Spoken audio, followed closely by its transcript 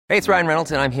Hey, it's Ryan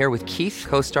Reynolds, and I'm here with Keith,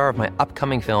 co-star of my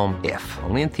upcoming film, If,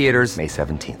 only in theaters May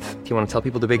 17th. Do you want to tell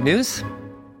people the big news?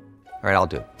 All right, I'll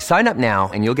do it. Sign up now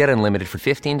and you'll get unlimited for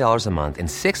 $15 a month and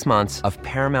 6 months of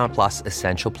Paramount Plus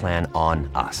Essential Plan on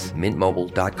us.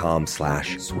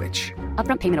 MintMobile.com/switch.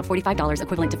 Upfront payment of $45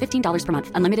 equivalent to $15 per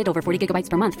month. Unlimited over 40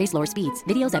 gigabytes per month. Face lower speeds.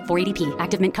 Videos at 480p.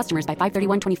 Active Mint customers by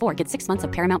 531.24 get 6 months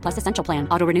of Paramount Plus Essential Plan.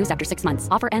 Auto renews after 6 months.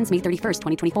 Offer ends May 31st,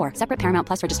 2024. Separate Paramount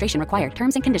Plus registration required.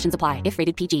 Terms and conditions apply if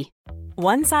rated PG.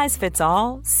 One size fits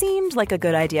all seemed like a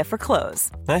good idea for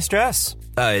clothes. Nice dress.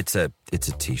 It's a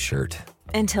t-shirt.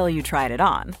 Until you tried it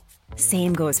on.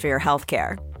 Same goes for your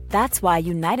healthcare. That's why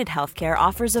United Healthcare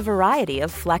offers a variety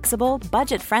of flexible,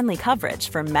 budget-friendly coverage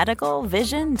for medical,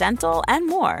 vision, dental, and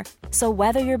more. So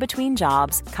whether you're between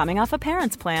jobs, coming off a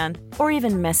parent's plan, or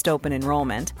even missed open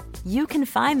enrollment, you can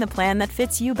find the plan that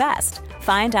fits you best.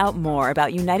 Find out more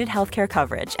about United Healthcare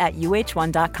coverage at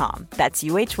uh1.com. That's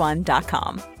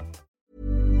uh1.com.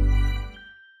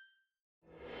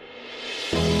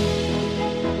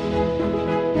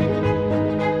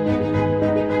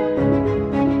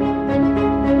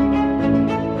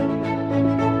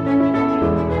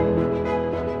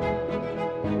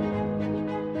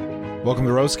 Welcome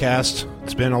to Roastcast.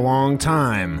 It's been a long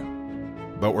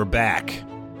time, but we're back.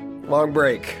 Long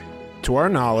break. To our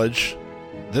knowledge,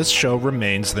 this show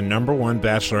remains the #1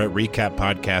 Bachelorette recap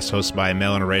podcast hosted by a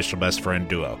male and a racial best friend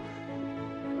duo.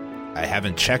 I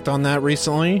haven't checked on that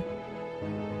recently.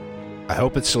 I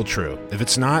hope it's still true. If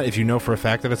it's not, if you know for a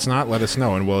fact that it's not, let us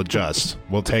know and we'll adjust.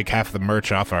 We'll take half the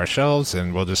merch off our shelves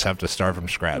and we'll just have to start from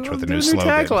scratch with a new slogan.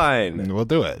 Tagline. And we'll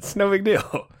do it. It's no big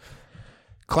deal.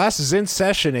 Class is in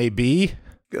session, AB.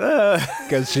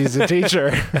 Because she's a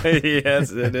teacher.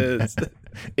 Yes, it is.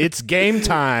 It's game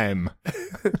time.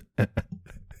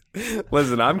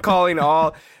 Listen, I'm calling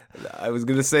all... I was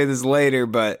going to say this later,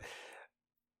 but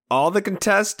all the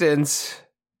contestants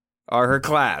are her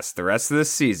class the rest of this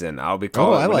season. I'll be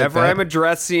calling... whenever I'm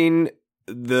addressing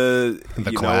the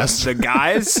class. The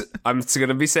guys, I'm going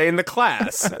to be saying the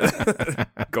class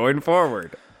going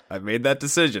forward. I made that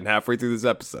decision halfway through this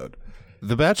episode.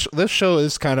 This show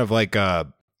is kind of like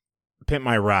Pimp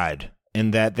My Ride, in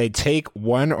that they take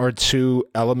one or two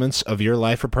elements of your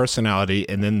life or personality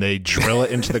and then they drill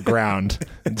it into the ground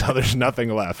until there's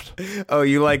nothing left. Oh,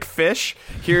 you like fish?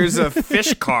 Here's a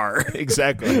fish car.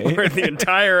 Exactly. Where the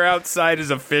entire outside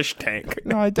is a fish tank.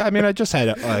 No, I mean, I just had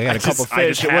a couple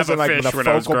fish. It wasn't like the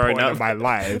focal point of my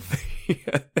life.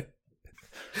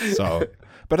 So,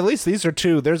 but at least these are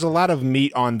two. There's a lot of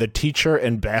meat on the teacher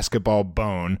and basketball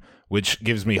bone, which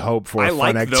gives me hope for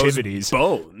fun activities.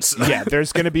 Those bones. Yeah,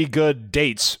 there's going to be good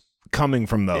dates coming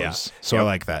from those. Yeah. So I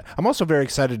like that. I'm also very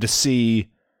excited to see.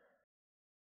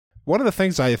 One of the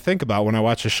things I think about when I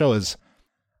watch a show is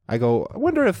I go, I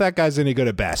wonder if that guy's any good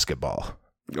at basketball.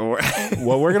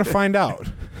 Well, we're going to find out.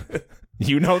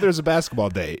 You know there's a basketball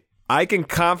date. I can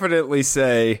confidently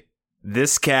say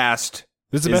this cast...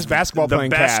 This is the best basketball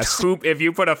playing cast. If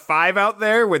you put a 5 out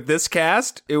there with this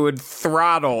cast, it would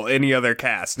throttle any other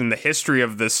cast in the history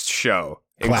of this show,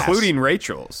 including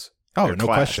Rachel's. Oh, no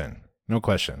question. No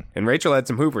question. And Rachel had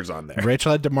some hoopers on there.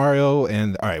 Rachel had DeMario,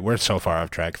 and all right, we're so far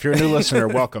off track. If you're a new listener,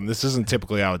 welcome. This isn't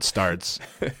typically how it starts.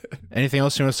 Anything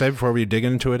else you want to say before we dig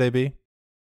into it, AB?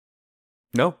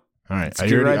 No. All right. I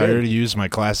already used my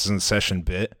classes in session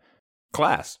bit.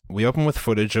 Class. We open with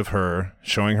footage of her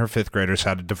showing her 5th graders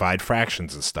how to divide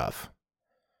fractions and stuff.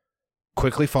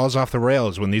 Quickly falls off the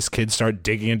rails when these kids start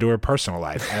digging into her personal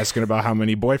life, asking about how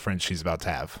many boyfriends she's about to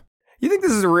have. You think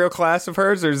this is a real class of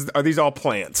hers, or are these all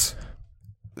plants?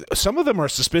 Some of them are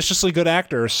suspiciously good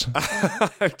actors.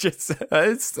 I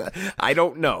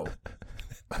don't know.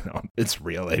 No, it's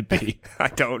real, AB. I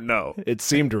don't know. It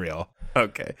seemed real.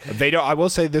 Okay. I will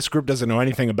say this group doesn't know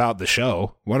anything about the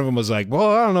show. One of them was like,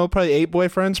 well, I don't know, probably 8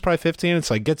 boyfriends, probably 15. It's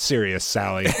like, get serious,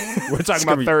 Sally. We're talking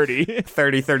about 30.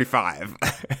 30, 35.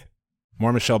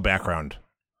 More Michelle background.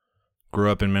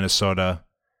 Grew up in Minnesota.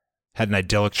 Had an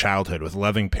idyllic childhood with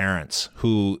loving parents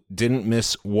who didn't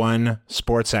miss one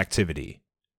sports activity.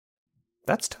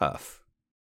 That's tough.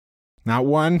 Not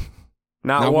one.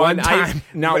 Not one time.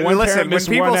 Not one. Listen, when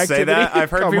people say that,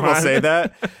 I've heard people say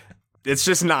that. It's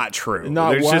just not true.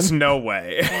 There's just no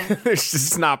way. It's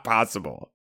just not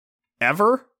possible.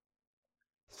 Ever?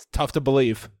 It's tough to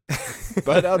believe.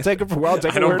 But I'll take it for word for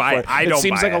it. It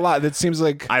seems like a lot. It seems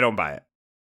like... I don't buy it.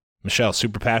 Michelle,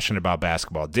 super passionate about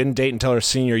basketball. Didn't date until her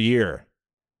senior year.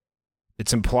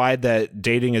 It's implied that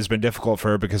dating has been difficult for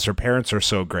her because her parents are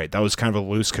so great. That was kind of a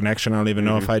loose connection. I don't even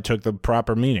know if I took the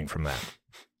proper meaning from that.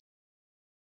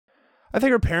 I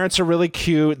think her parents are really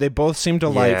cute. They both seem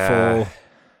delightful. Yeah.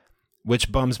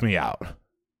 Which bums me out.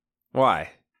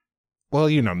 Why? Well,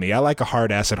 you know me. I like a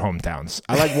hard ass at hometowns.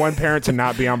 I like one parent to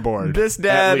not be on board. This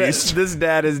dad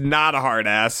is not a hard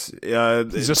ass.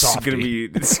 He's a softie.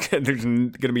 There's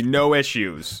gonna be no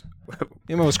issues.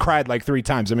 He almost cried like 3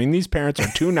 times. I mean, these parents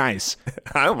are too nice.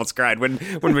 I almost cried when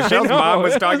Michelle's mom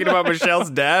was talking about Michelle's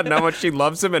dad and how much she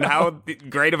loves him and how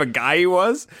great of a guy he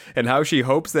was and how she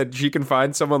hopes that she can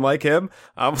find someone like him.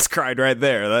 I almost cried right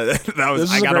there. I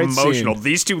got emotional. Scene.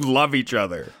 These two love each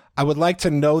other. I would like to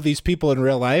know these people in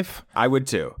real life. I would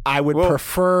too. I would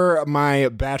prefer my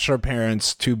bachelor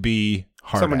parents to be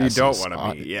hard someone asses. You don't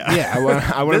want to be. Yeah.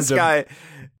 Yeah. I want this guy.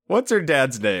 What's her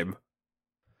dad's name?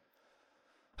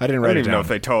 I don't even know if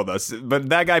they told us, but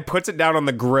that guy puts it down on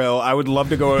the grill. I would love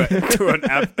to go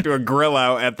to a grill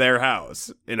out at their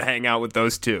house and hang out with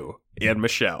those two and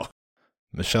Michelle.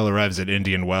 Michelle arrives at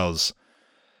Indian Wells.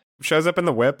 Shows up in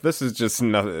the whip. This is just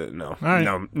nothing.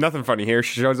 No, nothing funny here.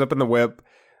 She shows up in the whip,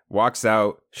 walks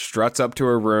out, struts up to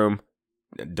her room.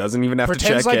 Doesn't even have to check in.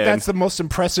 Pretends like that's the most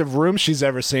impressive room she's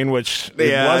ever seen, which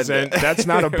it wasn't. That's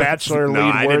not a bachelor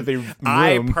lead-worthy room.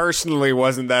 I personally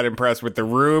wasn't that impressed with the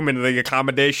room and the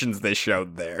accommodations they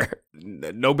showed there.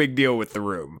 No big deal with the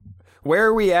room. Where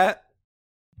are we at?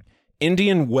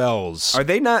 Indian Wells. Are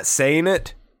they not saying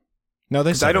it? No,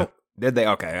 they said it. Did they?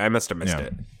 Okay, I must have missed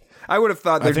it. I would have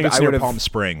thought. I think it's near Palm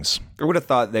Springs. I would have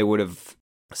thought they would have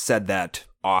said that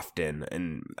often,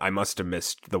 and I must have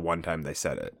missed the one time they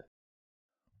said it.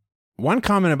 One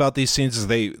comment about these scenes is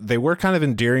they were kind of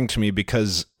endearing to me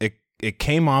because it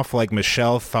came off like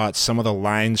Michelle thought some of the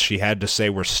lines she had to say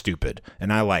were stupid,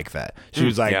 and I like that. She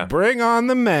was like, bring on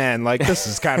the men. Like, this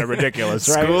is kind of ridiculous,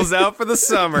 right? School's out for the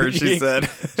summer, she said.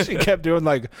 She kept doing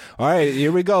like, all right,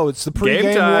 here we go. It's the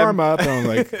pregame warm-up. And I'm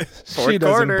like, she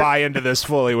doesn't buy into this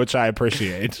fully, which I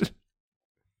appreciate.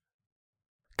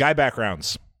 Guy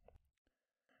backgrounds.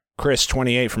 Chris,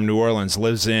 28, from New Orleans,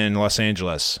 lives in Los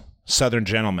Angeles. Southern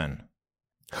gentleman.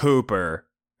 Hooper.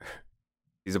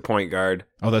 He's a point guard.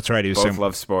 Oh, that's right. He was Both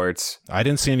love sports. I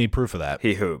didn't see any proof of that.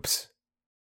 He hoops.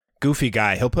 Goofy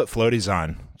guy. He'll put floaties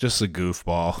on. Just a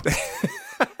goofball.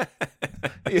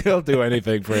 He'll do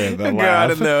anything for him. Go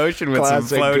out in the ocean with some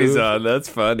floaties on. That's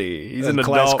funny. He's an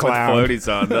adult clown. With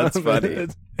floaties on. That's funny.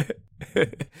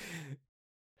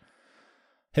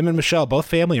 Him and Michelle, both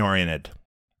family-oriented.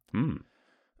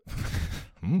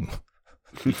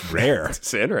 Rare.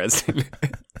 It's interesting.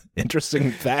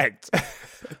 Interesting fact.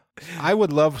 I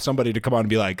would love somebody to come on and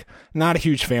be like, not a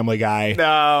huge family guy.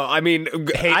 No, I mean,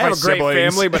 I have a great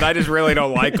family, but I just really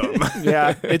don't like them.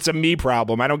 Yeah, it's a me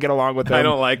problem. I don't get along with them. I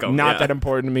don't like them. Not that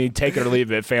important to me. Take it or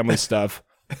leave it. Family stuff.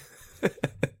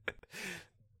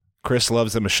 Chris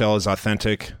loves that Michelle is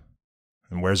authentic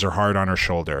and wears her heart on her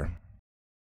shoulder,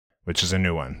 which is a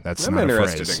new one. That's not a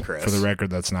phrase. In Chris. For the record,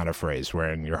 that's not a phrase,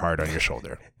 wearing your heart on your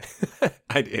shoulder.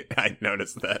 I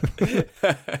noticed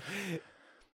that.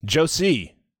 Joe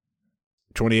C.,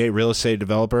 28, real estate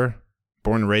developer,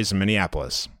 born and raised in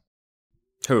Minneapolis.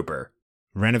 Hooper.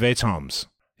 Renovates homes.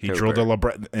 He drilled a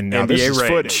LeBron, and now NBA this is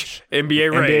range. footage.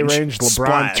 NBA range. LeBron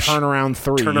Splash. turnaround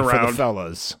 3 for the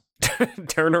fellas.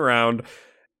 Turnaround.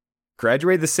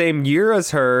 Graduated the same year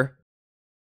as her.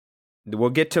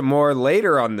 We'll get to more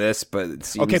later on this, but it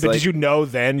seems okay. But did you know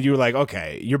then? You were like,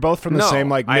 okay, you're both from the same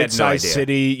like mid-sized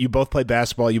city. You both play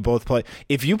basketball. You both play.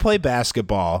 If you play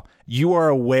basketball, you are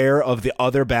aware of the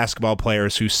other basketball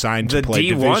players who signed to play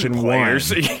Division I. Yeah,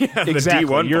 exactly.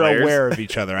 The D1 you're players. Aware of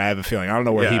each other. I have a feeling. I don't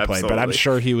know where he played, but I'm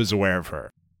sure he was aware of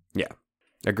her. Yeah,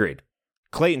 agreed.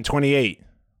 Clayton, 28,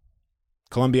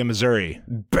 Columbia, Missouri,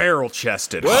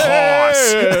 barrel-chested.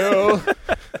 Well,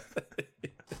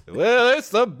 well, it's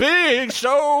the big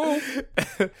show.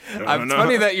 It's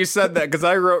funny that you said that because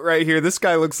I wrote right here, this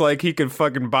guy looks like he could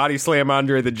fucking body slam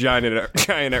Andre the Giant at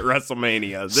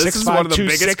WrestleMania. This is one of the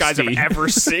biggest guys I've ever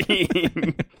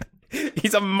seen.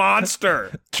 He's a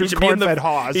monster. True corn-fed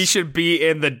hoss. He should be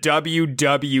in the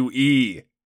WWE.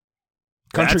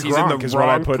 Country Gronk is what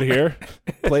I put here.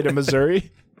 Played in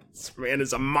Missouri. This man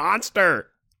is a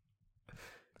monster.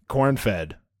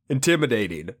 Corn-fed.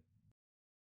 Intimidating.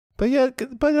 But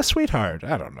a sweetheart.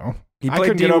 I don't know. I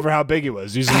couldn't get over how big he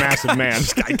was. He's a massive man.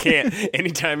 I can't.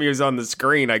 Anytime he was on the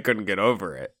screen, I couldn't get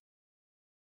over it.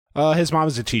 His mom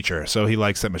is a teacher, so he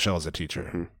likes that Michelle is a teacher.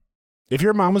 Mm-hmm. If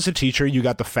your mom was a teacher, you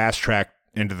got the fast track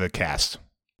into the cast.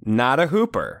 Not a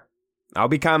hooper. I'll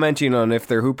be commenting on if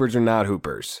they're hoopers or not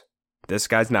hoopers. This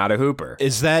guy's not a hooper.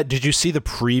 Did you see the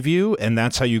preview and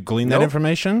that's how you glean that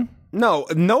information? No,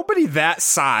 nobody that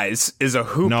size is a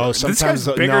hooper. No, sometimes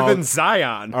this guy's bigger than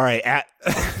Zion. All right, I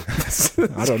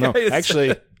don't know.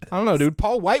 Actually, I don't know, dude.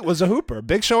 Paul White was a hooper.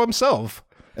 Big Show himself.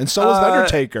 And so was The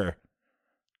Undertaker.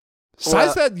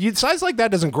 Size like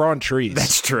that doesn't grow on trees.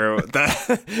 That's true.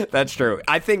 That's true.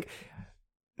 I think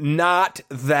not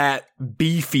that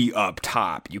beefy up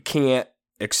top. You can't,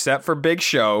 except for Big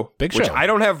Show. Which I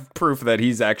don't have proof that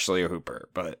he's actually a hooper,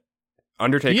 but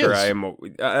Undertaker, I am.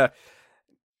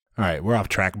 All right, we're off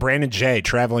track. Brandon J.,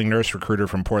 traveling nurse recruiter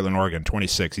from Portland, Oregon,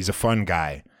 26. He's a fun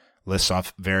guy. Lists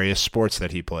off various sports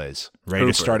that he plays. Ready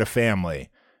to start a family.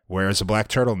 Wears a black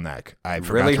turtleneck. I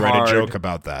forgot to write a joke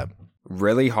about that.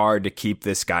 Really hard to keep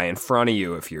this guy in front of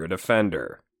you if you're a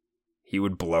defender. He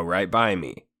would blow right by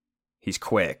me. He's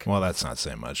quick. Well, that's not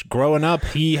saying much. Growing up,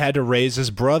 he had to raise his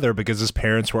brother because his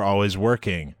parents were always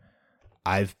working.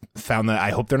 I've found that. I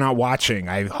hope they're not watching.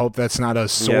 I hope that's not a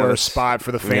sore spot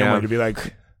for the family to be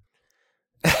like...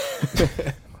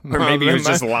 Or maybe he was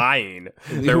just lying.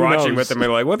 They're watching with him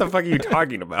and like, what the fuck are you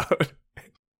talking about?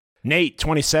 Nate,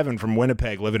 27, from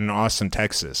Winnipeg, living in Austin,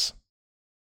 Texas.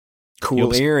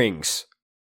 Cool earrings.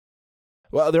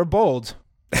 Well, they're bold.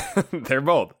 They're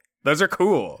bold. Those are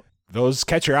cool. Those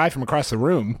catch your eye from across the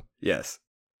room. Yes.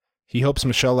 He hopes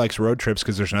Michelle likes road trips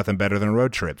because there's nothing better than a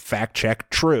road trip. Fact check,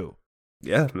 true.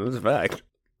 Yeah, that's a fact.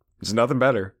 There's nothing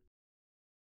better.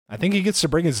 I think he gets to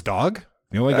bring his dog.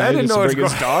 The only guy who gets to bring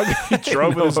his dog. He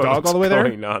drove with his dog all the way there.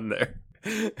 What's going on there?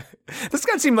 This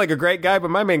guy seemed like a great guy,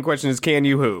 but my main question is, can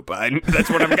you hoop? That's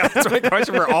what I've got. That's my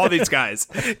question for all these guys.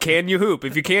 Can you hoop?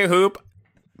 If you can't hoop,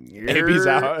 He's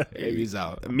out. He's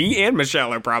out. Me and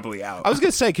Michelle are probably out. I was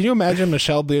gonna say, can you imagine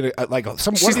Michelle being like one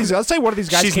of these? Let's say one of these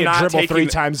guys can't dribble 3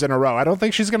 times in a row. I don't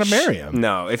think she's gonna marry him.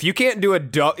 No, if you can't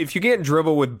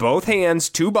dribble with both hands,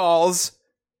 2 balls,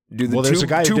 do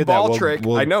the two ball trick.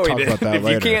 I know he did. If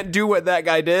you can't do what that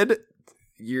guy did,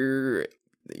 you're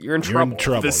in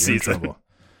trouble. This season.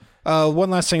 One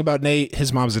last thing about Nate.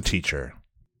 His mom's a teacher.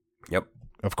 Yep,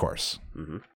 of course.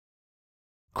 Mm-hmm.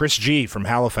 Chris G. from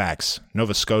Halifax,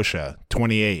 Nova Scotia,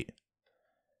 28.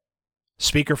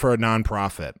 Speaker for a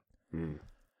nonprofit.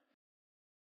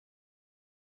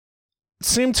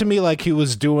 Seemed to me like he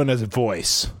was doing a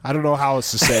voice. I don't know how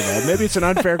else to say that. Maybe it's an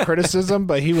unfair criticism,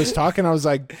 but he was talking. I was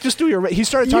like, just do your... He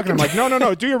started talking. I'm like,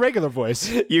 no, do your regular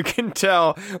voice. You can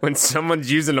tell when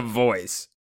someone's using a voice.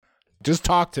 Just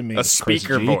talk to me. A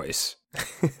speaker voice.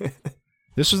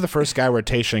 This was the first guy where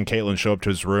Tasha and Caitlin show up to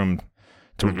his room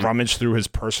to rummage through his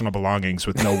personal belongings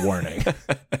with no warning.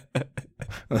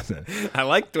 Listen, I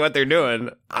liked what they're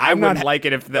doing. I wouldn't like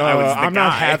it if I was the guy. I'm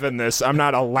not having this. I'm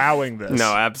not allowing this.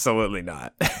 No, absolutely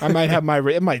not. I might have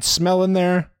it might smell in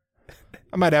there.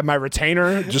 I might have my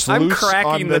retainer just loose. I'm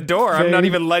cracking the door. Thing. I'm not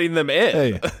even letting them in.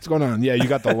 Hey, what's going on? Yeah, you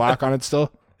got the lock on it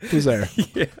still? Who's there?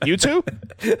 Yeah. You two?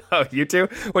 Oh, you two?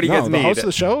 What do you guys need? The host of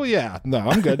the show? Yeah. No,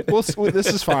 I'm good. This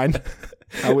is fine.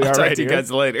 We are talk to you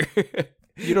guys later.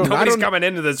 Nobody's coming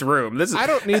into this room. I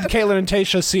don't need Caitlin and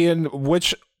Tasha seeing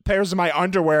which pairs of my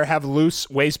underwear have loose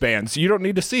waistbands. You don't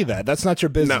need to see that. That's not your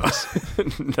business.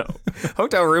 No.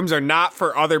 Hotel rooms are not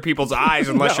for other people's eyes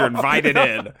unless you're invited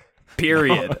in.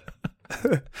 Period.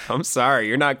 No. I'm sorry,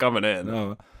 you're not coming in.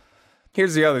 No.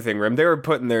 Here's the other thing, Rim. They were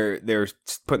putting their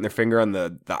finger on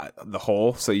the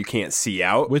hole so you can't see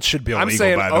out, which should be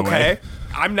illegal. By the way, okay,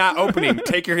 I'm not opening.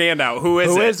 Take your hand out. Who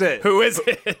is it?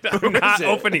 I'm not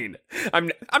opening. I'm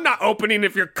not opening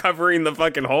if you're covering the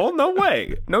fucking hole. No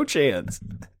way. No chance.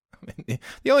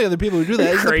 The only other people who do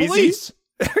that is the police.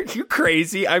 Are you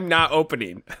crazy? I'm not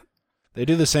opening. They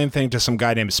do the same thing to some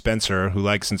guy named Spencer who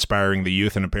likes inspiring the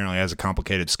youth and apparently has a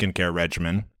complicated skincare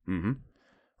regimen. Mm-hmm.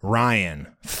 Ryan,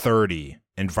 30,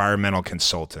 environmental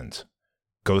consultant,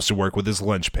 goes to work with his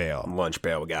lunch pail. Lunch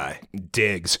pail guy.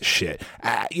 Digs shit.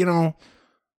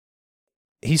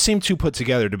 He seemed too put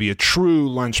together to be a true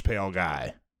lunch pail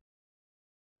guy.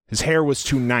 His hair was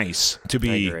too nice to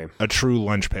be a true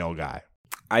lunch pail guy.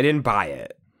 I didn't buy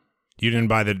it. You didn't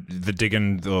buy the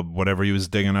digging, whatever he was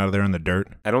digging out of there in the dirt?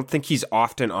 I don't think he's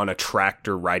often on a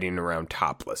tractor riding around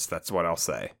topless. That's what I'll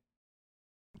say.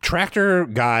 Tractor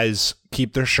guys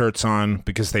keep their shirts on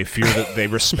because they fear that they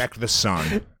respect the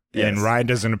sun. Yes. And Ryan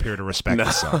doesn't appear to respect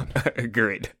the sun.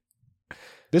 Agreed.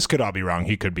 This could all be wrong.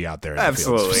 He could be out there.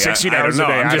 Absolutely. 16 hours a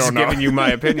day. I'm just giving you my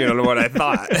opinion on what I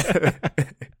thought.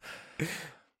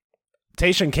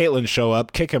 Tasha and Caitlin show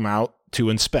up, kick him out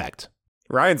to inspect.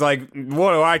 Ryan's like,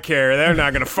 what do I care? They're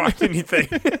not going to find anything.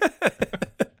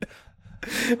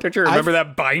 Don't you remember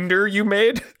that binder you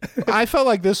made? I felt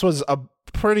like this was a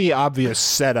pretty obvious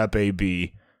setup,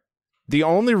 AB. The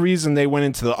only reason they went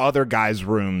into the other guys'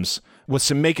 rooms was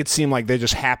to make it seem like they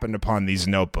just happened upon these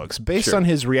notebooks. Based on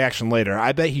his reaction later,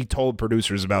 I bet he told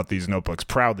producers about these notebooks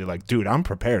proudly, like, dude, I'm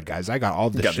prepared, guys. I got all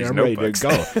this shit. I'm ready to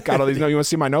go. Got all these notes. You want to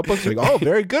see my notebooks? Like, oh,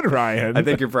 very good, Ryan. I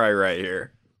think you're probably right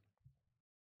here.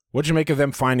 What'd you make of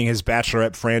them finding his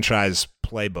Bachelorette franchise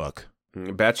playbook?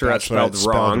 Bachelorette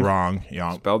spelled wrong.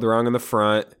 Yeah. Spelled wrong in the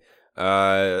front.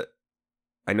 I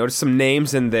noticed some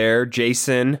names in there.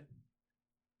 Jason,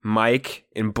 Mike,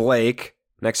 and Blake.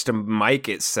 Next to Mike,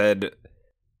 it said,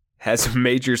 has a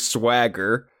major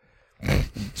swagger.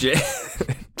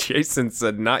 Jason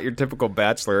said, not your typical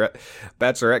bachelorette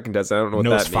contestant. I don't know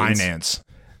what that means. Finance.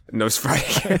 Knows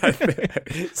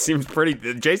finance. Seems pretty.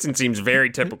 Jason seems very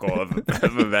typical of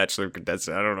a bachelor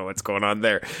contestant. I don't know what's going on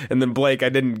there. And then Blake, I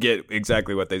didn't get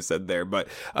exactly what they said there, but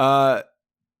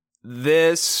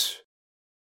this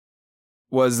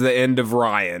was the end of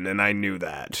Ryan, and I knew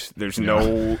that. There's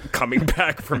no coming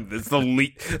back from this.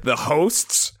 The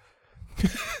hosts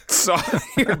saw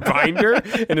your binder,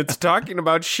 and it's talking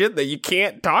about shit that you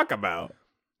can't talk about.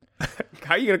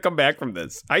 How are you going to come back from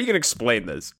this? How are you going to explain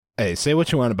this? Hey, say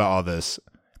what you want about all this.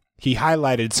 He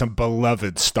highlighted some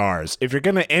beloved stars. If you're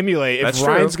going to emulate, if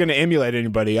Ryan's going to emulate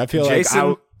anybody, I feel like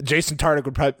Jason Tartick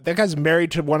would probably. That guy's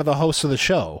married to one of the hosts of the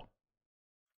show.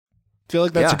 I feel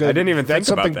like that's a good. I didn't even think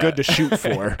about something good to shoot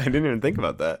for. I didn't even think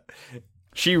about that.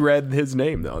 She read his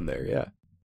name on there. Yeah.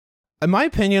 In my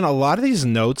opinion, a lot of these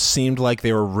notes seemed like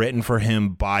they were written for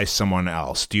him by someone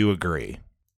else. Do you agree?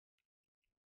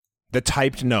 The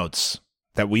typed notes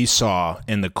that we saw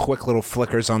in the quick little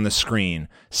flickers on the screen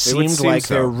seemed like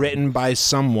they're written by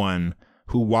someone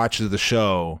who watches the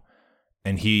show,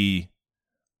 and he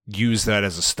used that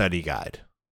as a study guide.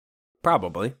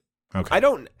 Probably.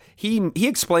 Okay. He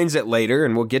explains it later,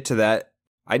 and we'll get to that.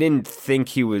 I didn't think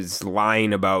he was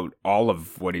lying about all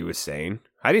of what he was saying.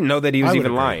 I didn't know that he was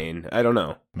even lying. I don't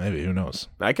know. Maybe, who knows?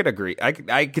 I could agree.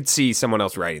 I could see someone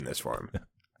else writing this for him.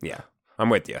 Yeah, I'm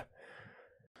with you.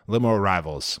 Limo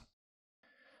arrivals.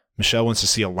 Michelle wants to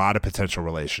see a lot of potential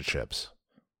relationships.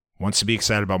 Wants to be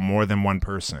excited about more than one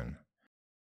person.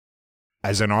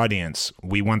 As an audience,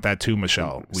 we want that too,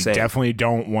 Michelle. We definitely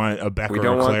don't want a Becca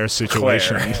or Claire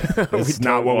situation. It's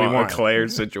not what we want. A Claire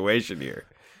situation here.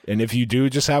 And if you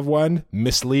do just have one,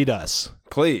 mislead us.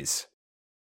 Please.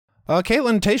 Caitlin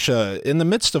and Tayshia, in the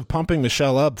midst of pumping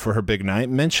Michelle up for her big night,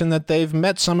 mentioned that they've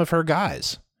met some of her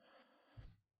guys.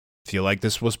 Feel like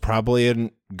this was probably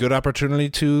a good opportunity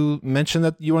to mention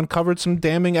that you uncovered some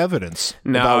damning evidence.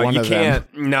 No, you can't.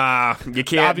 Nah, you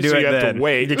can't do it you then. Have to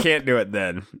wait. You can't do it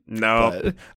then. No.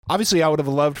 But obviously, I would have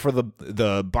loved for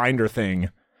the binder thing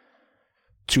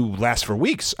to last for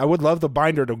weeks. I would love the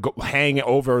binder to hang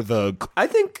over the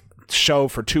show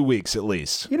for 2 weeks at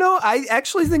least. You know, I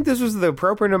actually think this was the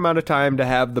appropriate amount of time to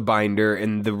have the binder,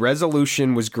 and the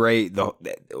resolution was great.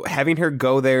 Having her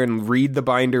go there and read the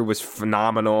binder was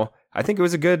phenomenal. I think it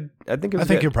was a good. I think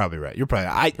you're probably right. You're probably.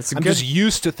 I'm just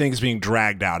used to things being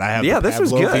dragged out. This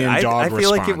was good. I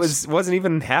feel response. Like it wasn't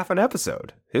even half an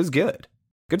episode. It was good.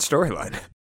 Good storyline.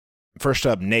 First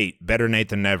up, Nate. Better Nate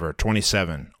than never.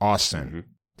 27. Austin. Mm-hmm.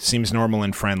 Seems normal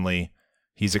and friendly.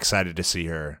 He's excited to see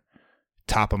her.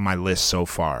 Top of my list so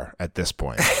far at this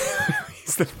point.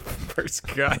 He's the first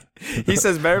guy. He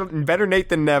says better Nate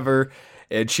than never,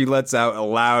 and she lets out a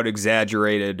loud,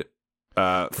 exaggerated,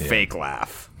 fake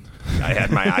laugh. I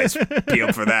had my eyes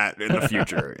peeled for that in the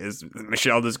future. Is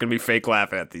Michelle just going to be fake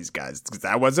laughing at these guys? Because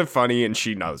that wasn't funny, and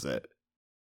she knows it.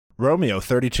 Romeo,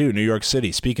 32, New York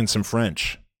City, speaking some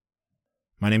French.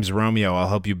 My name's Romeo. I'll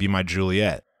help you be my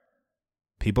Juliet.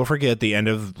 People forget the end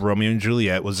of Romeo and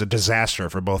Juliet was a disaster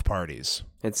for both parties.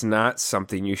 It's not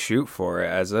something you shoot for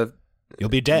as a You'll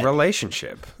be dead.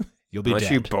 Relationship. You'll be Unless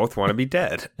dead. you both want to be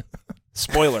dead.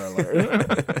 Spoiler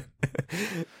alert.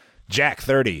 Jack,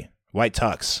 30, white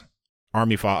tux,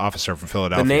 Army officer from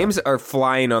Philadelphia. The names are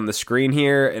flying on the screen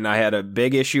here, and I had a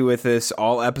big issue with this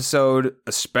all episode,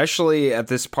 especially at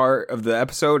this part of the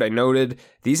episode. I noted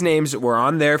these names were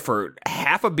on there for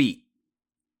half a beat.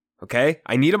 Okay?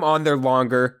 I need them on there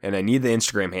longer, and I need the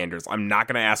Instagram handles. I'm not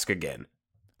going to ask again.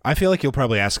 I feel like you'll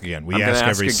probably ask again. We ask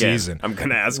every season. I'm going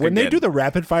to ask when again. When they do the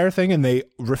rapid fire thing and they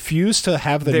refuse to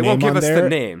have the name on there. They won't give us the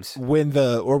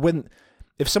names.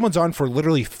 If someone's on for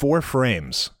literally 4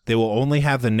 frames, they will only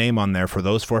have the name on there for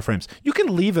those 4 frames. You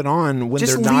can leave it on when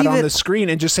they're not on the screen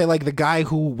and just say, like, the guy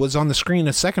who was on the screen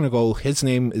a second ago, his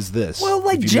name is this. Well,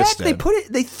 like Jack, they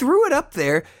threw it up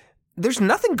there. There's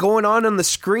nothing going on the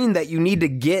screen that you need to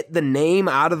get the name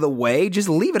out of the way. Just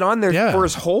leave it on there for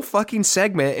his whole fucking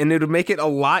segment, and it'll make it a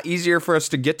lot easier for us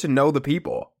to get to know the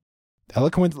people.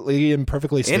 Eloquently and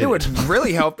perfectly stated. And it would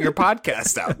really help your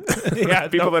podcast out.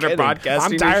 People that are podcasting.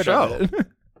 I'm tired of it.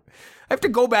 I have to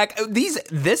go back.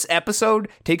 This episode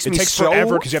takes me so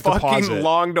forever because you have to pause it.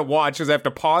 Long to watch because I have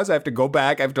to pause. I have to go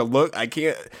back. I have to look. I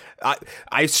can't.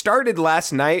 I started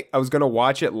last night. I was going to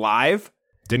watch it live.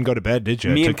 Didn't go to bed, did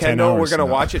you? Me and Kendall were going to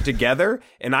watch it together,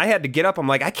 and I had to get up. I'm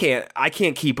like, I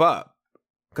can't keep up.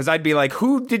 Because I'd be like,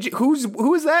 who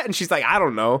is that? And she's like, I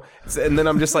don't know. And then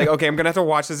I'm just like, okay, I'm going to have to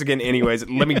watch this again anyways.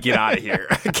 Let me get out of here.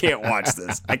 I can't watch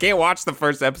this. I can't watch the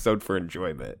first episode for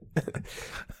enjoyment.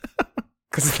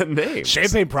 Because the name.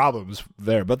 Champagne problems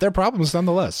there, but they're problems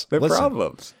nonetheless. They're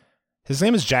problems. His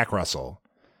name is Jack Russell.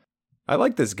 I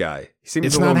like this guy. He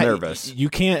seems a little nervous. You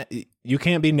can't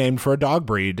be named for a dog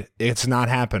breed. It's not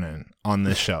happening on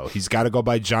this show. He's got to go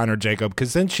by John or Jacob,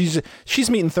 because then she's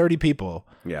meeting 30 people.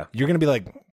 Yeah. You're going to be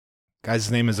like, guy's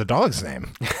name is a dog's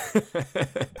name.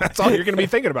 That's all you're going to be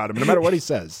thinking about him, no matter what he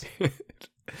says.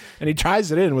 And he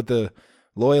ties it in with the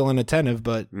loyal and attentive,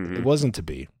 but it wasn't to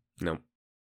be. No.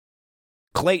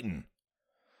 Clayton.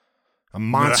 A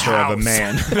monster of a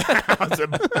man.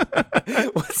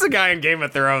 What's the guy in Game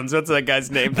of Thrones? What's that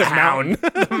guy's name? The Mountain.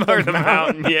 The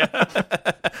Mountain, yeah.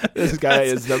 This guy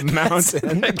is the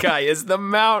Mountain. That guy is the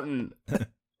Mountain.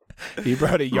 He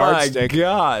brought a yardstick. My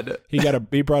God.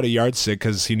 He brought a yardstick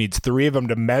because he needs 3 of them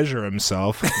to measure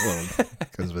himself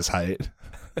because of his height.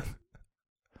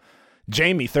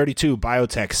 Jamie, 32,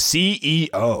 biotech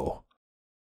CEO.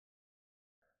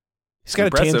 He's got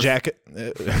impressive. A tan jacket.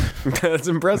 That's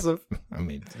impressive. I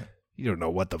mean, you don't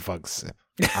know what the fuck's...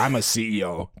 I'm a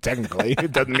CEO, technically.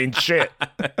 It doesn't mean shit.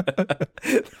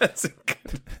 That's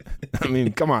good. I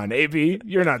mean, come on, AB.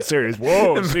 You're not serious.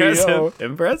 Whoa, impressive. CEO.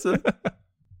 Impressive.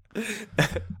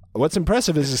 What's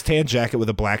impressive is his tan jacket with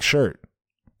a black shirt.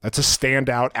 That's a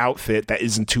standout outfit that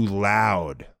isn't too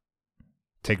loud.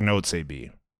 Take notes,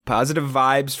 AB. Positive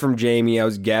vibes from Jamie. I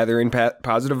was gathering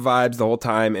positive vibes the whole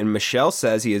time, and Michelle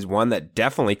says he is one that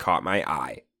definitely caught my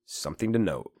eye. Something to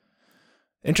note.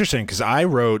 Interesting, because I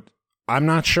wrote, I'm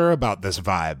not sure about this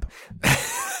vibe.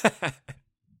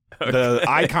 Okay. The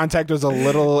eye contact was a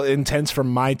little intense for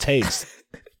my taste.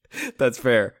 That's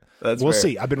fair. We'll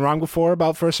see. I've been wrong before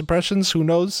about first impressions. Who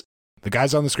knows? The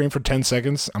guy's on the screen for 10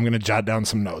 seconds. I'm going to jot down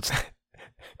some notes.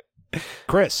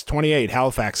 Chris, 28,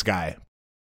 Halifax guy.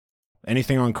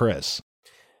 Anything on Chris?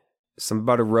 Something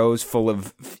about a rose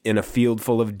in a field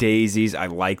full of daisies. I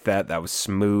like that. That was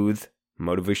smooth.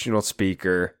 Motivational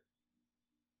speaker.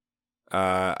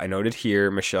 I noted here,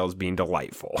 Michelle's being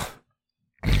delightful.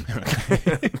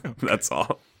 That's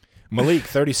all. Malik,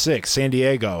 36, San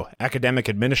Diego, academic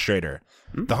administrator.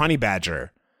 The Honey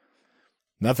Badger.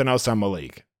 Nothing else on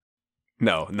Malik.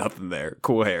 No, nothing there.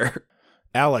 Cool hair.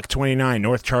 Alec, 29,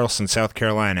 North Charleston, South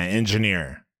Carolina,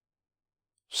 engineer.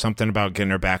 Something about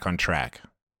getting her back on track.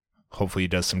 Hopefully he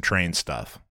does some train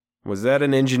stuff. Was that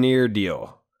an engineer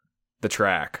deal? The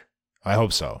track? I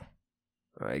hope so.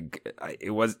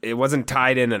 It wasn't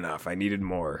tied in enough. I needed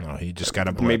more. No, he just got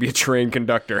a blip. Maybe a train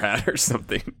conductor hat or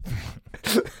something.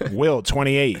 Will,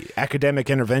 28, academic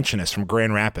interventionist from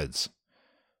Grand Rapids.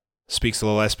 Speaks a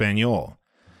little Espanol.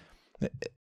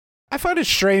 I find it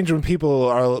strange when people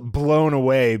are blown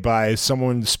away by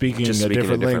someone speaking a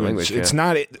different language. Yeah. It's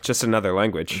not just another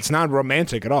language. It's not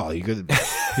romantic at all. He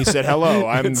said, "Hello,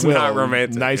 I'm it's Will. Not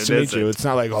romantic. Nice to meet you." It's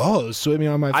not like, "Oh, sweep me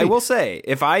on my feet." I will say,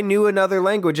 if I knew another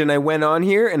language and I went on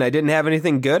here and I didn't have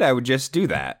anything good, I would just do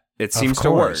that. It seems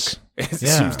to work. It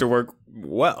seems to work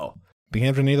well.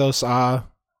 Bienvenidos a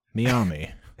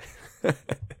Miami.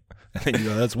 And then you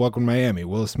go, "That's Welcome to Miami,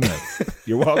 Will Smith."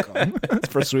 You're welcome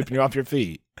for sweeping you off your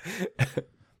feet.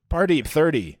 Pardeep,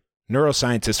 30,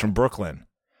 neuroscientist from Brooklyn.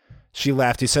 She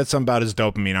laughed. He said something about his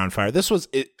dopamine on fire. This was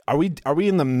it. Are we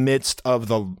in the midst of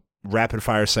the rapid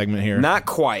fire segment here? Not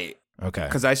quite. Okay.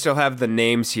 Because I still have the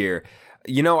names here.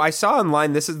 You know, I saw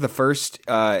online this is the first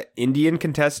Indian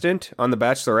contestant on The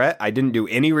Bachelorette. I didn't do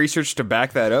any research to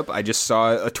back that up. I just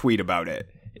saw a tweet about it.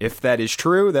 If that is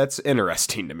true, that's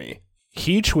interesting to me.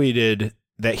 He tweeted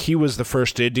that he was the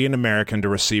first Indian American to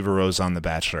receive a rose on The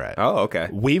Bachelorette. Oh, okay.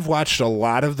 We've watched a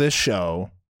lot of this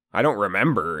show. I don't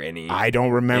remember any. I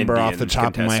don't remember Indian off the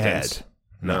top of my head.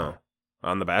 No.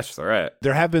 On The Bachelorette.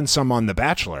 There have been some on The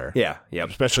Bachelor. Yeah, yep.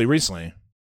 Especially recently.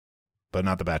 But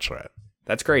not The Bachelorette.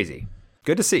 That's crazy.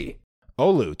 Good to see.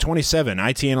 Olu, 27,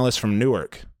 IT analyst from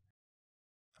Newark.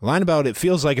 A line about it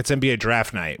feels like it's NBA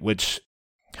draft night, which...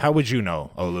 How would you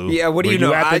know, Olu? Yeah, what do you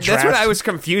know? That's what I was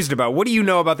confused about. What do you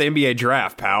know about the NBA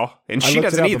draft, pal? And she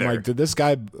doesn't either. I'm like, did this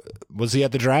guy, was he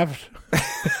at the draft?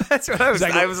 That's what I was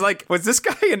like. I was like, was this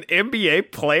guy an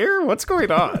NBA player? What's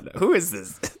going on? Who is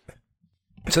this?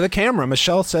 To the camera,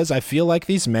 Michelle says, I feel like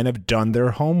these men have done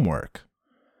their homework.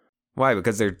 Why?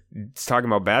 Because they're talking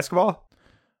about basketball?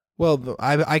 Well,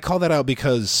 I call that out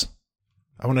because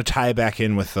I want to tie it back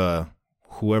in with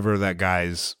whoever that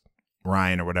guy's...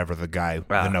 Ryan or whatever the guy,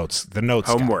 the notes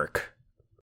homework guy.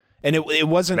 And it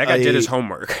wasn't that guy did his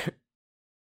homework.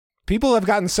 People have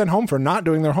gotten sent home for not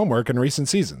doing their homework in recent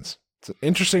seasons. It's an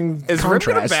interesting Is contrast.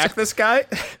 Rip going to back this guy?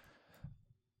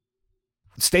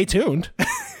 Stay tuned.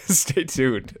 Stay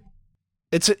tuned.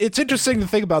 It's interesting to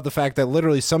think about the fact that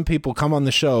literally some people come on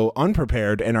the show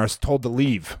unprepared and are told to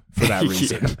leave for that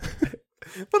reason.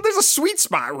 But there's a sweet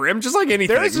spot, Rim, just like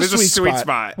anything. There's a sweet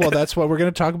spot. Well, that's what we're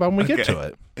going to talk about when we get to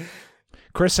it.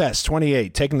 Chris S.,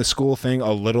 28, taking the school thing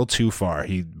a little too far.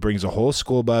 He brings a whole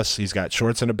school bus. He's got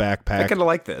shorts and a backpack. I kind of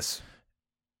like this.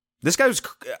 This guy was...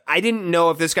 I didn't know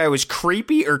if this guy was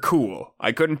creepy or cool.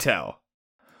 I couldn't tell.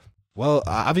 Well,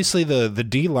 obviously the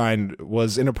D line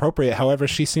was inappropriate. However,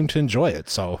 she seemed to enjoy it.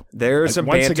 So there's some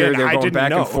banter. Again, they're going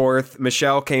back and forth.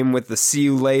 Michelle came with the see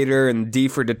you later and D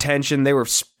for detention. They were,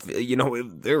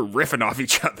 they were riffing off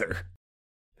each other.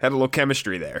 Had a little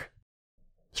chemistry there.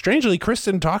 Strangely, Chris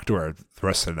didn't talk to her the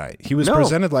rest of the night. He was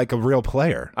presented like a real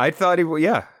player. I thought he would.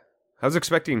 Yeah, I was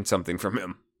expecting something from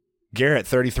him. Garrett,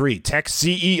 33, tech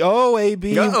CEO,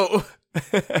 AB. Go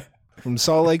from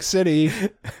Salt Lake City.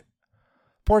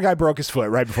 Poor guy broke his foot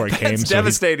right before he came. It's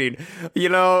devastating.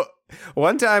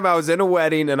 One time I was in a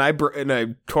wedding and I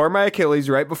tore my Achilles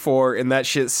right before, and that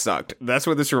shit sucked. That's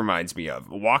what this reminds me of.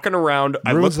 Walking around,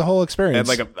 ruins the whole experience.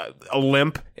 I had like a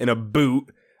limp in a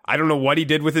boot. I don't know what he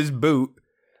did with his boot.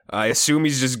 I assume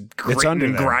he's just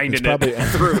grinding it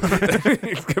through.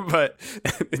 But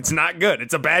it's not good.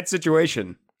 It's a bad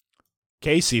situation.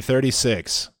 Casey,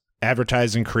 36,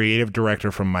 advertising creative director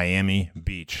from Miami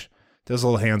Beach. Does a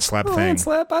little hand slap thing. Hand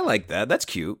slap? I like that. That's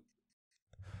cute.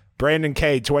 Brandon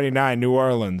K., 29, New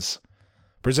Orleans.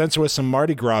 Presents her with some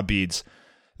Mardi Gras beads.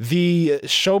 The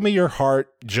show me your heart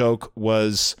joke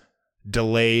was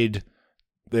delayed,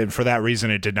 and for that reason,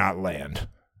 it did not land.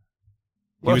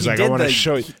 He was like, I want to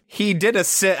show you. He did a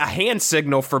hand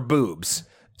signal for boobs.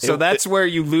 So that's where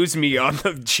you lose me on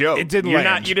the joke. It didn't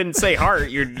land. You didn't say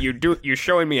heart. You're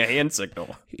showing me a hand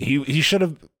signal. He should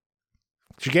have.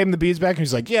 She gave him the beads back, and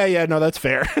he's like, yeah, no, that's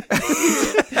fair.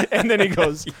 And then he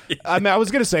goes, I was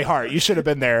going to say heart. You should have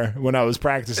been there when I was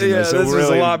practicing this. This was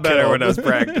a lot better when I was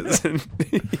practicing.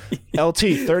 LT,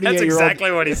 38-year-old. That's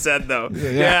exactly what he said, though.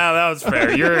 Yeah, that was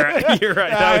fair. You're right. You're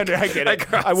right. I get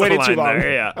it. I waited too long.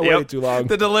 Yeah. I waited too long.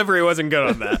 The delivery wasn't good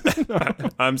on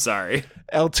that. I'm sorry.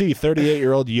 LT,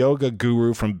 38-year-old yoga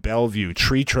guru from Bellevue.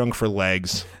 Tree trunk for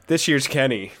legs. This year's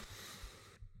Kenny.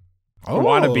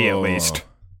 Wannabe, at least.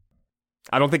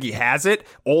 I don't think he has it.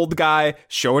 Old guy,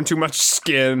 showing too much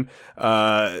skin.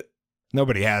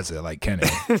 Nobody has it like Kenny.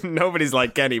 Nobody's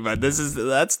like Kenny, but that's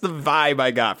the vibe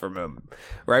I got from him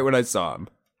right when I saw him.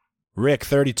 Rick,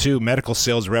 32, medical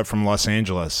sales rep from Los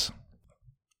Angeles.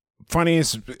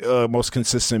 Funniest, most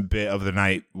consistent bit of the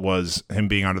night was him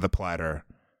being under the platter.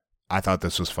 I thought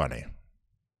this was funny.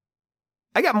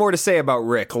 I got more to say about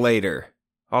Rick later.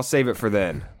 I'll save it for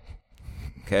then.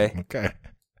 Okay? Okay.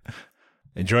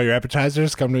 Enjoy your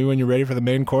appetizers. Come to me when you're ready for the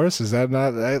main course. Is that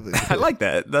not? I like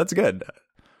that. That's good.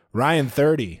 Ryan,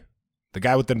 30, the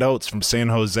guy with the notes from San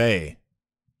Jose.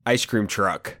 Ice cream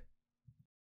truck.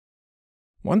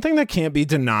 One thing that can't be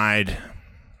denied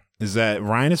is that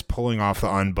Ryan is pulling off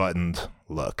the unbuttoned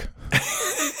look.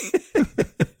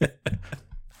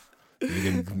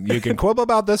 You can quibble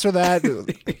about this or that.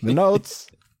 The notes.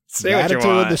 Say the what attitude, you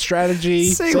want. The strategy.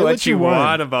 Say what you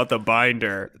want about the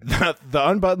binder. The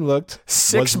unbuttoned look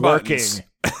was buttons.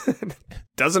 Working.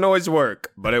 Doesn't always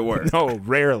work, but it worked. No,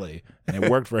 rarely. And it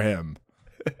worked for him.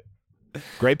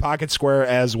 Great pocket square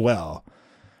as well.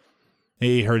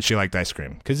 He heard she liked ice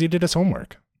cream because he did his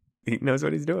homework. He knows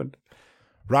what he's doing.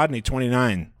 Rodney,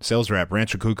 29, sales rep,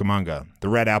 Rancho Cucamonga. The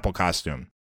red apple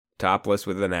costume. Topless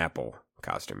with an apple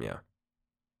costume, yeah.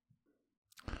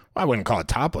 I wouldn't call it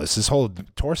topless. His whole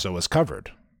torso was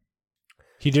covered.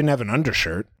 He didn't have an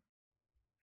undershirt.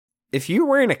 If you're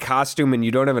wearing a costume and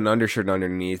you don't have an undershirt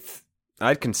underneath,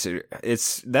 I'd consider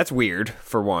that's weird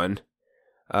for one,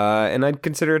 and I'd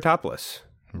consider it topless.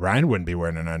 Ryan wouldn't be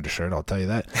wearing an undershirt. I'll tell you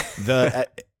that.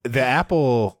 The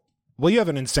apple. Well, you have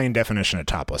an insane definition of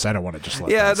topless. I don't want to just let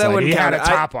that wouldn't He count. had a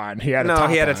top on. He had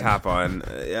a top on.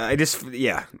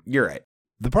 You're right.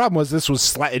 The problem was this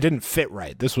was it didn't fit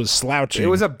right. This was slouching. It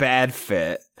was a bad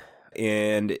fit,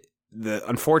 and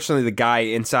unfortunately the guy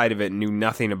inside of it knew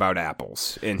nothing about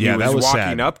apples, and he was walking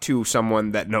sad. Up to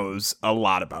someone that knows a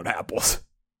lot about apples.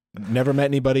 Never met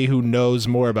anybody who knows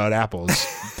more about apples.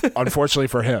 Unfortunately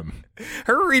for him.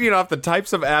 Her reading off the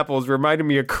types of apples reminded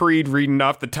me of Creed reading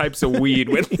off the types of weed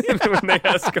when they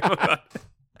ask him about it.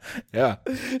 Yeah.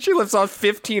 She lists off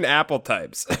 15 apple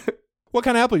types. What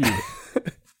kind of apple you?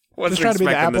 Wasn't just trying to be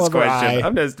the apple of her eye.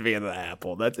 I'm just being the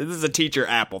apple. This is a teacher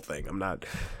apple thing. I'm not.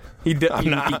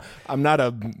 I'm not.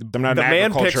 The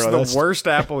man picks the worst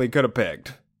apple he could have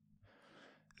picked.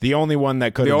 The only one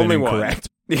that could have been incorrect.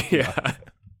 Yeah.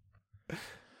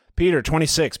 Peter,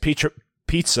 26,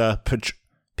 pizzapreneur?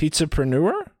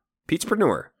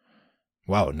 Pizzapreneur.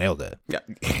 Wow, nailed it. Yeah.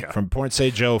 From Point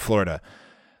St. Joe, Florida.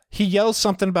 He yells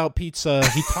something about pizza.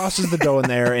 He tosses the dough in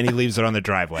there, and he leaves it on the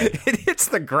driveway. It hits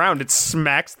the ground. It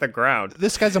smacks the ground.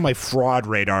 This guy's on my fraud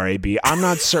radar, AB. I'm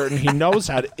not certain he knows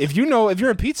how to. If you're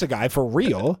a pizza guy for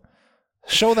real,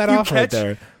 show that off right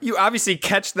there. You obviously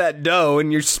catch that dough,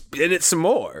 and you spin it some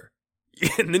more.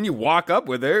 And then you walk up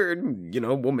with her, and,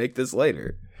 we'll make this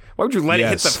later. Why would you let it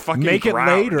hit the fucking ground? Make it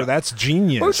later. That's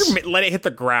genius. Why would you let it hit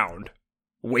the ground?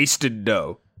 Wasted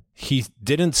dough. He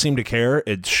didn't seem to care.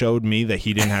 It showed me that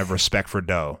he didn't have respect for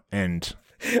dough. And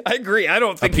I agree. I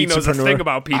don't think he knows a thing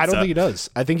about pizza. I don't think he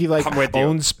does. I think he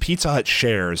owns Pizza Hut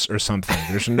shares or something.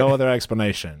 There's no other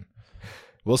explanation.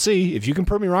 We'll see. If you can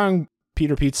prove me wrong,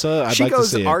 Peter Pizza, I'd like to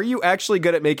see it. Are you actually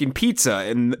good at making pizza?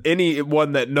 And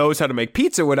anyone that knows how to make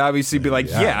pizza would obviously be like,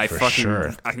 that's what I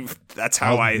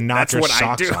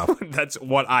do. That's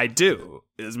what I do,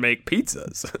 is make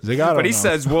pizzas. But he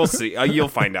says, we'll see. You'll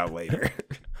find out later.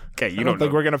 Okay, I don't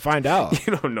think we're going to find out.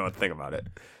 You don't know a thing about it.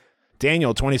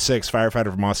 Daniel, 26, firefighter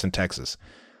from Austin, Texas.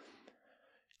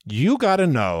 You got to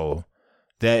know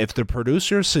that if the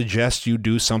producers suggest you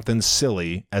do something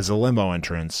silly as a limo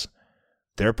entrance,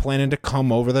 they're planning to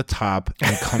come over the top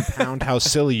and compound how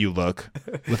silly you look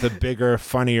with a bigger,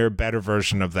 funnier, better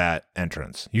version of that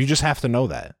entrance. You just have to know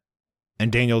that.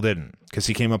 And Daniel didn't, because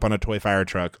he came up on a toy fire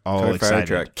truck all excited.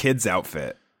 Fire truck, kid's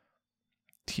outfit.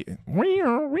 He had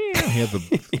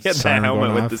the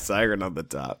helmet with the siren on the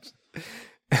top.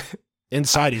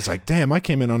 Inside, he's like, damn, I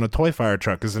came in on a toy fire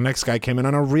truck because the next guy came in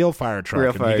on a real fire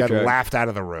truck. He got laughed out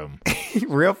of the room.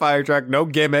 Real fire truck, no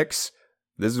gimmicks.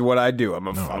 This is what I do. I'm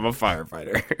a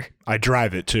firefighter. I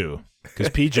drive it, too. Because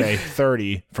PJ,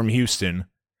 30, from Houston,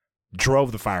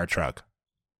 drove the fire truck.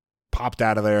 Popped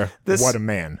out of there. What a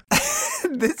man.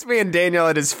 This man, Daniel,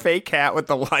 had his fake hat with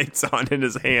the lights on in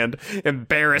his hand.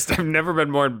 Embarrassed. I've never been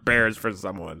more embarrassed for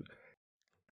someone.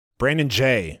 Brandon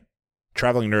J.,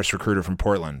 traveling nurse recruiter from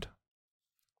Portland.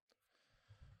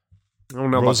 I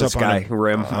don't know about this guy,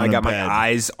 Rim. I got my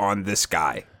eyes on this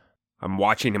guy. I'm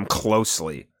watching him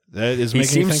closely. That is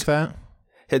making you think that?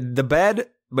 The bed,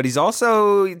 but he's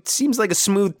also, it seems like a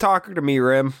smooth talker to me,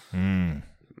 Rim.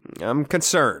 I'm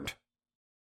concerned.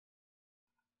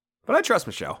 But I trust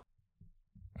Michelle.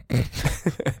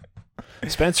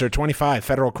 Spencer, 25,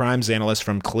 federal crimes analyst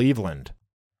from Cleveland.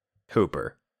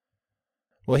 Hooper.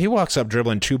 Well, he walks up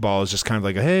dribbling two balls, just kind of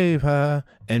like, hey,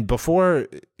 and before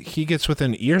he gets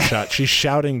within earshot, she's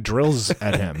shouting drills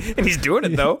at him. And he's doing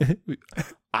it, though.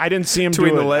 I didn't see him do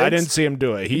it. I didn't see him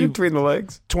do it. He between the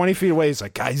legs. 20 feet away, he's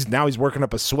like, guys, now he's working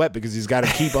up a sweat because he's got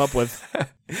to keep up with.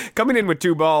 Coming in with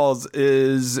two balls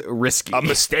is risky. A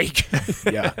mistake.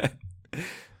 Yeah.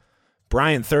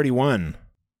 Brian, 31.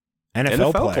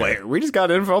 NFL player. We just got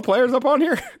NFL players up on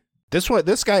here.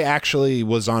 This guy actually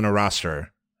was on a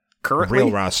roster. Currently? A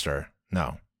real roster.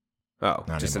 No. Oh,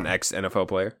 just anymore. An ex-NFL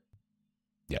player?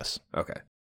 Yes. Okay.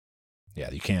 Yeah,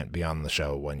 you can't be on the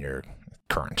show when you're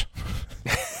current.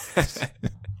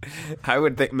 I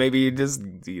would think maybe he just,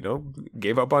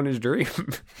 gave up on his dream.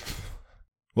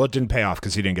 Well, it didn't pay off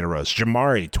because he didn't get a rose.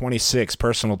 Jamari, 26,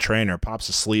 personal trainer, pops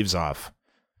the sleeves off.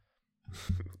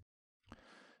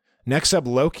 Next up,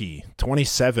 Loki,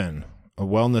 27, a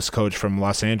wellness coach from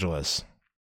Los Angeles.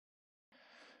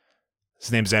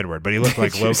 His name's Edward, but he looked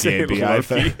like Loki. AB. I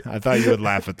thought you would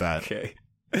laugh at that. Okay.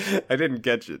 I didn't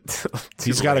catch it.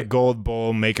 He's got a gold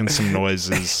bowl making some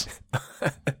noises.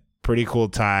 Pretty cool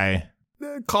tie.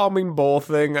 The calming bowl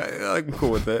thing. I'm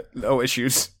cool with it. No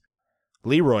issues.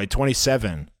 Leroy,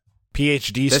 27, PhD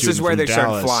student. This is where they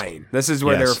Dallas. started flying. This is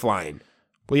where they were flying.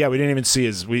 Well, yeah, we didn't even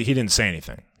see he didn't say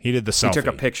anything. He did the selfie. He took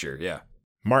a picture, yeah.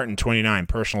 Martin, 29,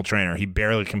 personal trainer. He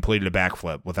barely completed a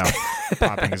backflip without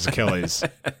popping his Achilles.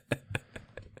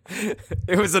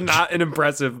 It was not an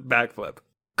impressive backflip.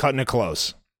 Cutting it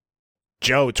close.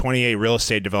 Joe, 28, real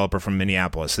estate developer from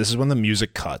Minneapolis. This is when the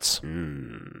music cuts.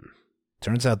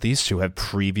 Turns out these two have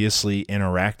previously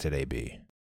interacted, AB.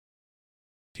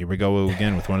 Here we go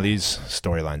again with one of these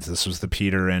storylines. This was the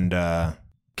Peter and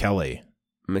Kelly.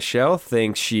 Michelle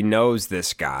thinks she knows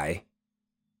this guy.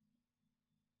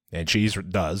 And she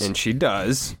does. And she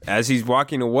does. As he's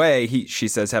walking away, she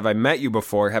says, have I met you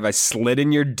before? Have I slid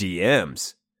in your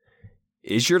DMs?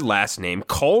 Is your last name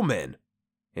Coleman?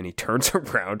 And he turns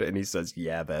around and he says,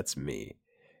 yeah, that's me.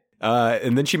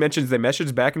 And then she mentions they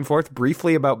messaged back and forth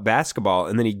briefly about basketball,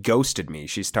 and then he ghosted me.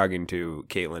 She's talking to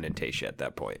Caitlin and Tasha at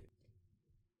that point.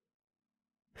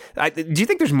 Do you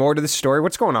think there's more to this story?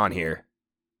 What's going on here?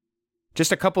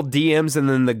 Just a couple DMs and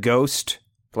then the ghost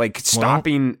Like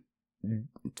stopping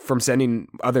from sending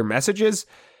other messages?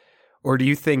 Or do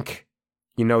you think,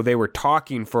 they were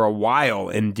talking for a while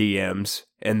in DMs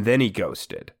and then he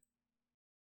ghosted?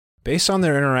 Based on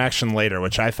their interaction later,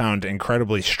 which I found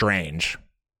incredibly strange,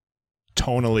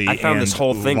 tonally I found and this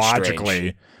whole thing logically.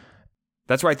 Strange.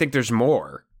 That's why I think there's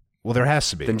more. Well, there has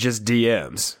to be. Than just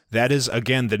DMs. That is,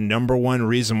 again, the number one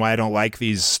reason why I don't like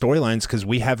these storylines, because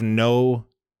we have no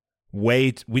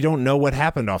way, we don't know what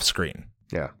happened off screen.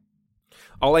 Yeah.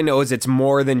 All I know is it's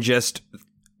more than just,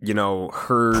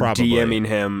 her Probably. DMing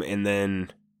him and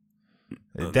then...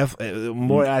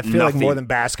 more. I feel like more than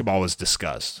basketball was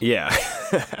discussed. Yeah,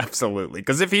 absolutely.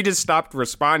 Because if he just stopped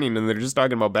responding and they're just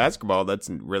talking about basketball, that's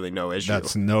really no issue.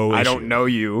 That's no issue. I don't know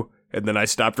you, and then I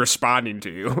stopped responding to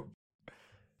you.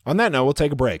 On that note, we'll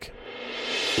take a break.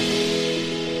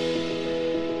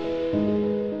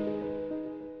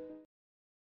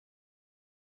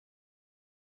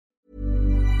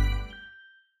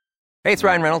 Hey, it's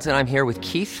Ryan Reynolds, and I'm here with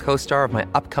Keith, co-star of my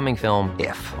upcoming film,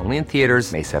 If, only in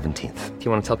theaters May 17th. Do you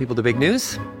want to tell people the big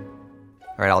news?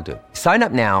 All right, I'll do it. Sign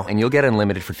up now and you'll get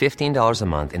unlimited for $15 a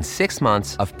month and 6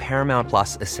 months of Paramount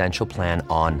Plus Essential Plan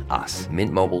on us.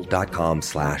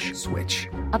 Mintmobile.com/switch.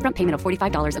 Upfront payment of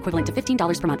 $45 equivalent to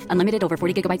 $15 per month. Unlimited over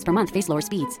 40 gigabytes per month. Face lower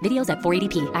speeds. Videos at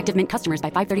 480p. Active Mint customers by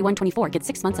 531.24 get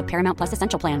 6 months of Paramount Plus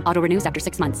Essential Plan. Auto renews after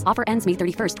 6 months. Offer ends May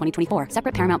 31st, 2024.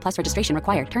 Separate Paramount Plus registration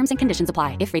required. Terms and conditions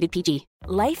apply if rated PG.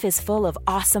 Life is full of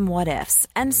awesome what-ifs,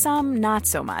 and some not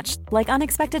so much, like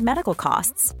unexpected medical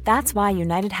costs. That's why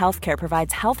United Healthcare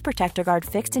provides Health Protector Guard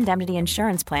fixed indemnity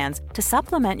insurance plans to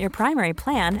supplement your primary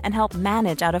plan and help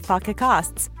manage out-of-pocket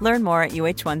costs. Learn more at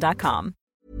uh1.com.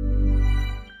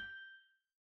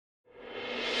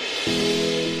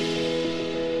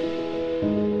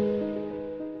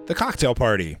 The cocktail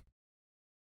party.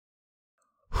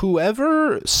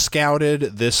 Whoever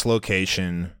scouted this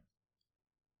location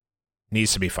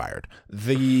needs to be fired.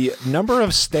 The number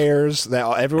of stairs that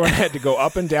everyone had to go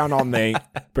up and down all night,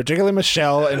 particularly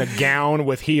Michelle in a gown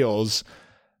with heels,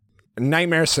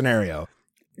 nightmare scenario.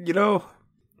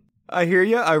 I hear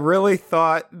you. I really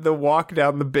thought the walk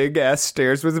down the big ass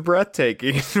stairs was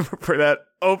breathtaking for that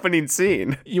opening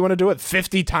scene. You want to do it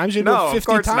 50 times? You do it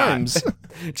 50 times.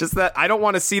 Just that I don't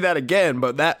want to see that again,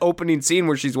 but that opening scene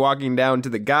where she's walking down to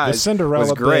the guys the Cinderella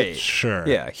was great. Bitch, sure.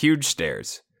 Yeah, huge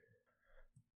stairs.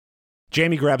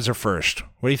 Jamie grabs her first.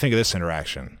 What do you think of this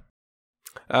interaction?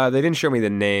 They didn't show me the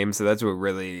name, so that's what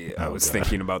really I was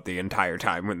thinking about the entire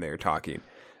time when they were talking.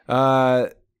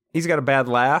 He's got a bad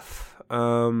laugh.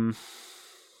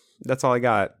 That's all I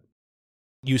got.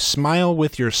 You smile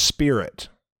with your spirit.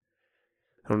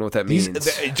 I don't know what that means.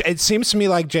 It seems to me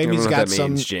like Jamie's got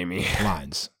some Jamie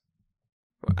lines.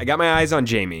 I got my eyes on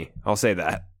Jamie. I'll say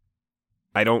that.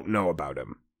 I don't know about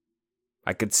him.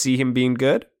 I could see him being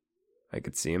good. I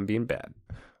could see him being bad.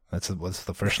 That's what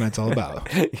the first night's all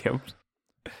about. Yep.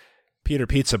 Peter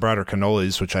Pizza brought her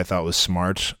cannolis, which I thought was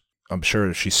smart. I'm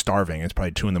sure she's starving. It's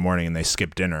probably 2 a.m. and they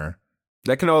skipped dinner.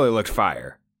 That cannoli looked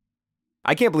fire.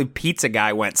 I can't believe Pizza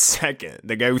Guy went second.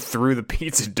 The guy who threw the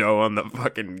pizza dough on the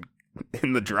fucking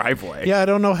in the driveway. Yeah, I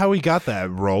don't know how he got that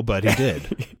role, but he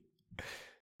did.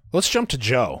 Let's jump to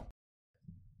Joe.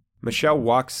 Michelle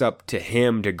walks up to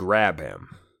him to grab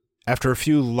him. After a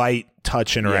few light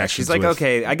touch interactions. Yeah, she's like,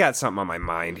 okay, I got something on my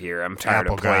mind here. I'm tired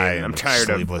of playing. I'm tired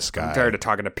of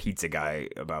talking to Pizza Guy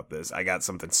about this. I got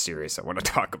something serious I want to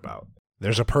talk about.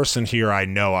 There's a person here I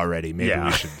know already. Maybe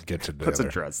we should get to Let's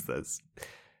address this.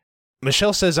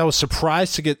 Michelle says, I was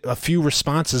surprised to get a few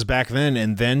responses back then,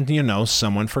 and then,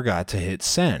 someone forgot to hit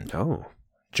send. Oh.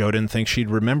 Joe didn't think she'd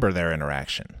remember their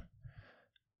interaction.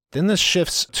 Then this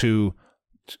shifts to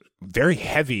very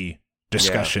heavy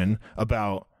discussion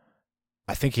about,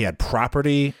 I think he had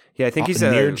property. Yeah, I think he's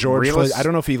near George Floyd. I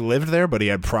don't know if he lived there, but he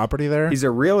had property there. He's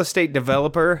a real estate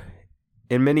developer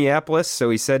in Minneapolis, so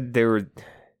he said there were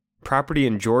property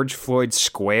in George Floyd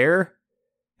Square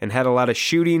and had a lot of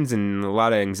shootings and a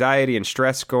lot of anxiety and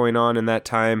stress going on in that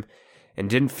time and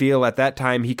didn't feel at that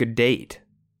time he could date.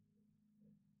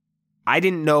 I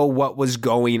didn't know what was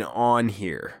going on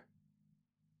here.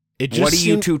 What are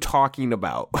you two talking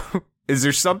about? Is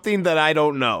there something that I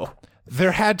don't know?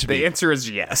 There had to be. The answer is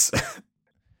yes.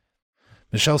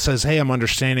 Michelle says, hey, I'm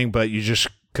understanding, but you just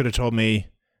could have told me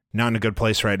not in a good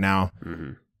place right now.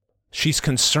 Mm-hmm. She's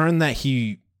concerned that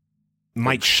he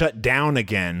might shut down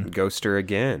again. Ghost her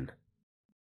again.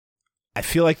 I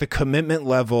feel like the commitment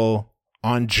level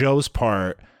on Joe's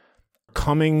part,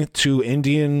 coming to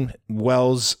Indian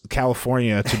Wells,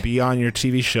 California to be on your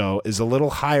TV show is a little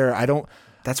higher.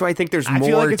 That's why I think there's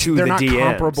more to the DMs. They're not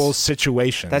comparable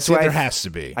situations. That's why there has to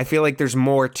be. I feel like there's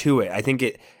more to it. I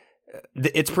think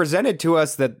it's presented to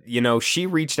us that, she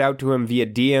reached out to him via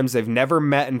DMs. They've never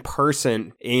met in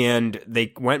person, and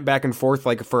they went back and forth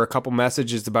like for a couple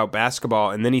messages about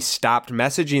basketball, and then he stopped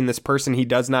messaging this person he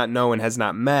does not know and has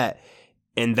not met,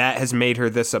 and that has made her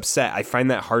this upset. I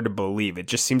find that hard to believe. It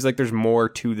just seems like there's more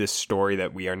to this story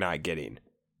that we are not getting.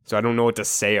 So I don't know what to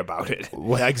say about it.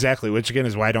 Well, exactly, which again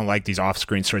is why I don't like these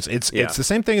off-screen stories. It's the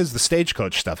same thing as the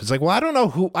Stagecoach stuff. It's like, well, I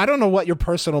don't know what your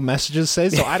personal messages say,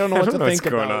 so I don't know what to think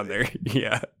about. What's going on there?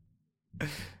 Yeah.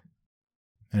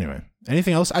 Anyway,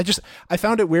 anything else? I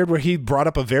found it weird where he brought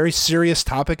up a very serious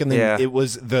topic, and then it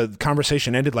was the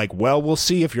conversation ended like, well, we'll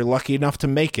see if you're lucky enough to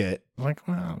make it. I'm like,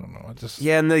 well, I don't know.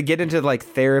 Yeah, and they get into like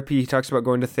therapy. He talks about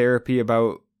going to therapy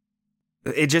about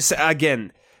it. Just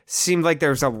again. Seemed like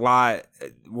there's a lot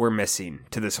we're missing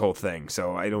to this whole thing,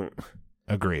 so I don't...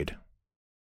 Agreed.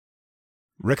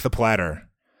 Rick the Platter.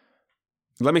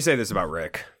 Let me say this about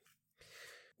Rick.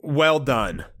 Well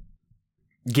done.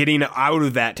 Getting out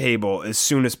of that table as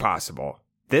soon as possible.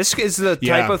 This is the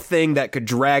type of thing that could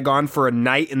drag on for a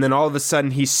night, and then all of a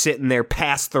sudden he's sitting there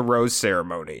past the rose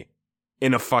ceremony.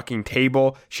 In a fucking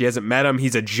table. She hasn't met him.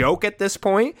 He's a joke at this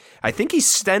point. I think he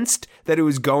sensed that it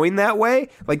was going that way.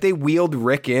 Like they wheeled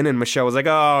Rick in and Michelle was like,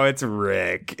 oh, it's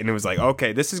Rick. And it was like,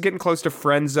 okay, this is getting close to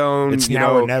friend zone. It's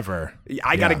now or never.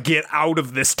 I got to get out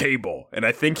of this table. And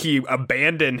I think he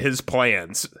abandoned his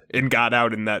plans and got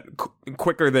out in that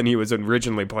quicker than he was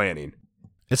originally planning.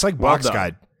 It's like Box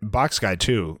Guy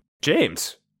too.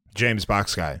 James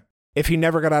Box Guy. If he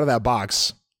never got out of that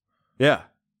box. Yeah.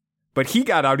 But he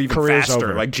got out even Career's faster.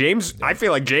 over. Like James, I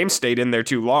feel like James stayed in there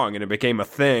too long and it became a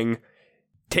thing.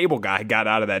 Table guy got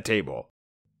out of that table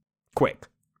quick.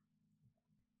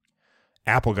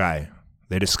 Apple guy.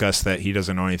 They discussed that he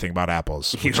doesn't know anything about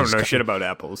apples. He don't know shit about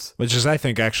apples. Which is, I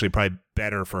think, actually probably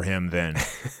better for him than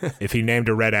if he named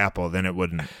a red apple, then it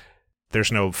wouldn't.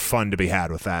 There's no fun to be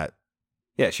had with that.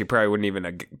 Yeah, she probably wouldn't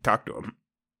even talk to him.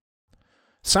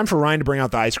 It's time for Ryan to bring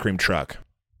out the ice cream truck.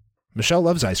 Michelle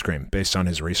loves ice cream, based on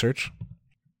his research.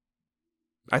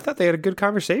 I thought they had a good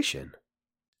conversation.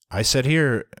 I said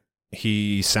here,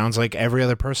 he sounds like every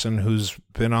other person who's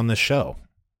been on this show.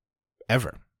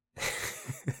 Ever.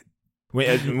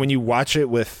 When you watch it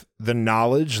with the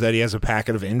knowledge that he has a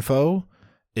packet of info,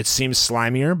 it seems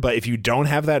slimier, but if you don't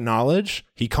have that knowledge,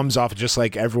 he comes off just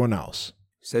like everyone else.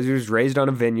 Says he was raised on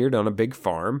a vineyard on a big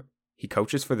farm. He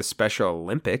coaches for the Special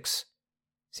Olympics.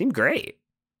 Seemed great.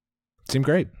 They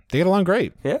get along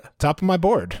great. Yeah. Top of my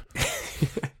board.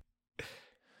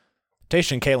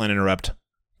 Tasha and Caitlin interrupt.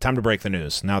 Time to break the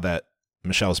news now that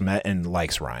Michelle's met and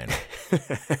likes Ryan.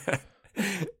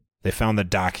 They found the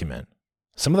document.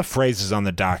 Some of the phrases on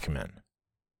the document.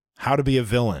 How to be a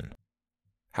villain.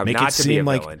 How not to be a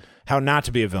villain. How not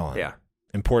to be a villain. Yeah.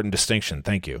 Important distinction.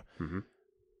 Thank you. Mm-hmm.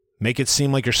 Make it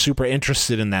seem like you're super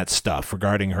interested in that stuff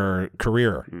regarding her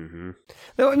career. Mm-hmm.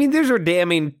 No, I mean, those are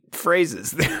damning phrases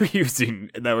they're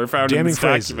using that were found in this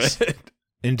document.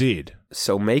 Indeed.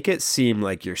 So make it seem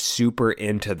like you're super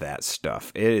into that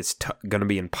stuff. It is going to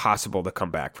be impossible to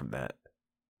come back from that.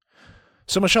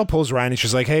 So Michelle pulls Ryan and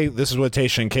she's like, hey, this is what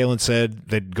Tasha and Caitlin said.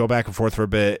 They'd go back and forth for a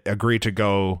bit, agree to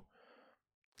go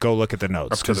look at the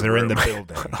notes because they're in the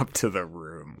building. Up to the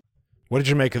room. What did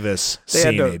you make of this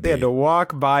scene? They had to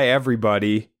walk by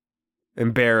everybody.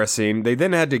 Embarrassing. They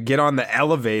then had to get on the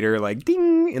elevator, like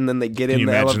ding, and then they get in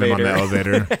the elevator. Them on the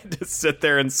elevator? Had to sit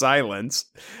there in silence,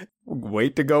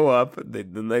 wait to go up.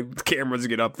 Then the cameras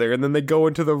get up there, and then they go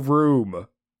into the room.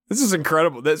 This is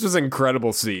incredible. This was an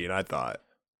incredible scene, I thought.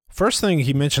 First thing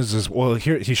he mentions is, well,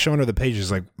 here he's showing her the pages.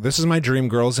 Like, this is my dream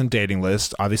girls and dating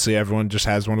list. Obviously, everyone just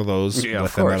has one of those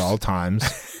with them at all times.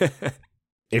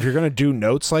 If you're going to do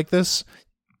notes like this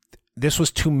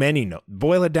was too many notes.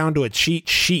 Boil it down to a cheat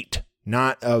sheet,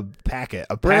 not a packet.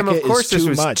 A packet of course is too this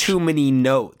was much. Too many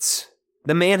notes.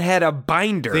 The man had a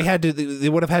binder. They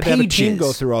would have had to have a team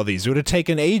go through all these. It would have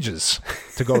taken ages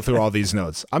to go through all these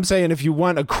notes. I'm saying if you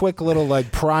want a quick little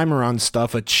like primer on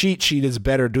stuff, a cheat sheet is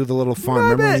better. Do the little font.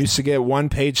 Remember when you used to get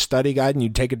 1-page study guide and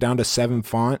you'd take it down to 7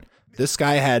 font? This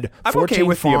guy had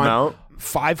 14 font, the amount.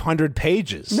 500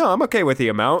 pages. No, I'm okay with the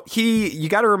amount. You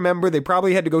got to remember they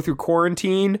probably had to go through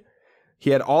quarantine.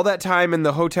 He had all that time in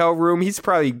the hotel room. He's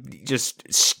probably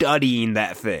just studying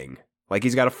that thing. Like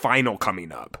he's got a final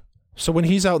coming up. So when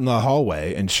he's out in the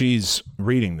hallway and she's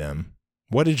reading them,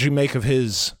 what did you make of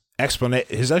his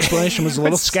explanation? His explanation was a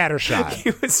little scattershot.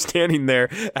 He was standing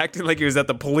there acting like he was at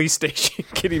the police station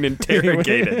getting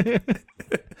interrogated.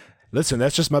 Listen,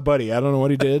 that's just my buddy. I don't know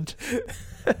what he did.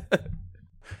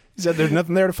 He said, "There's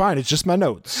nothing there to find. It's just my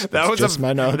notes.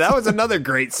 My notes." That was another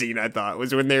great scene. I thought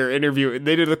was when they were interviewing.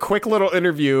 They did a quick little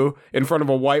interview in front of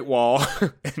a white wall,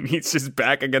 and he's just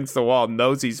back against the wall,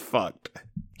 knows he's fucked.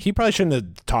 He probably shouldn't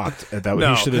have talked at that.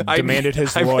 No, he should have demanded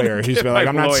his lawyer. He's been like,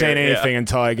 "I'm not saying anything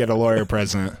until I get a lawyer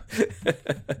present."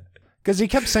 Because he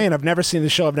kept saying, "I've never seen the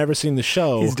show. I've never seen the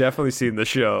show." He's definitely seen the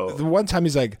show. The one time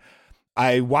he's like,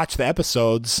 "I watch the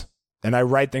episodes and I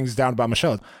write things down about my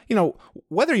show." You know,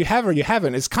 whether you have or you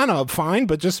haven't, it's kind of fine,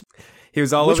 but just... He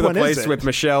was all over the place with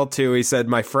Michelle, too. He said,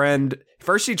 my friend...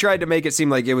 First, he tried to make it seem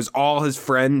like it was all his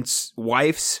friend's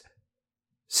wife's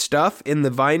stuff in the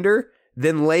binder.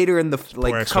 Then later in the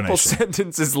couple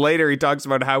sentences later, he talks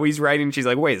about how he's writing. She's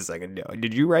like, wait a second.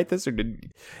 Did you write this? Or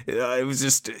did it was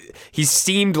just... He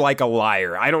seemed like a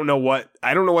liar. I don't know what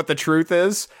the truth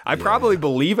is. I probably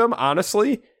believe him,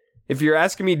 honestly. If you're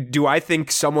asking me, do I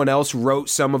think someone else wrote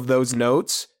some of those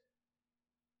notes?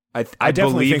 I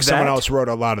definitely think that. someone else wrote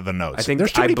a lot of the notes. I think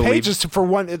there's too many pages for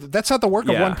one. That's not the work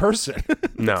of one person.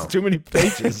 No, it's too many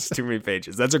pages. It's too many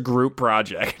pages. That's a group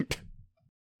project.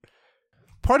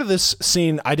 Part of this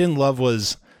scene I didn't love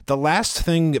was the last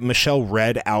thing Michelle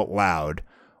read out loud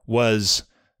was,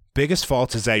 "Biggest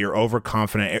fault is that you're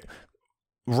overconfident."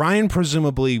 Ryan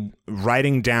presumably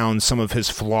writing down some of his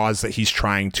flaws that he's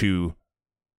trying to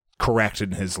correct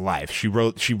in his life. She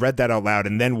read that out loud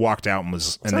and then walked out and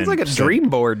was... Sounds like a dream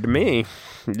board to me.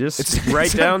 Just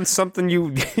write down something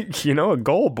a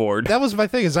goal board. That was my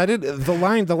thing, is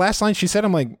the last line she said,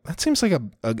 I'm like, that seems like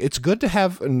it's good to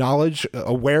have knowledge,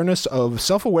 self-awareness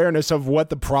of what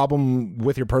the problem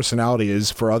with your personality is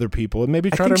for other people, and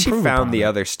maybe try to improve. She found the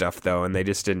other stuff though, and they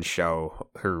just didn't show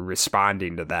her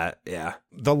responding to that. Yeah.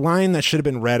 The line that should have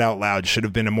been read out loud should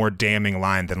have been a more damning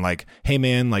line than like, "Hey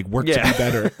man, like work to be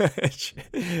better."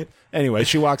 Anyway,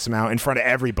 she walks him out in front of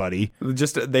everybody.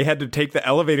 They had to take the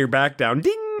elevator back down,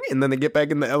 ding, and then they get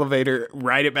back in the elevator,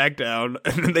 ride it back down,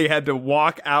 and then they had to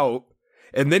walk out.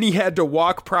 And then he had to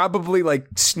walk, probably like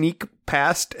sneak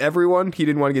past everyone. He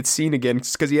didn't want to get seen again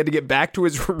because he had to get back to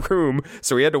his room.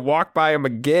 So he had to walk by him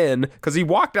again because he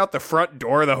walked out the front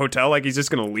door of the hotel like he's just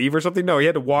going to leave or something. No, he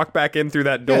had to walk back in through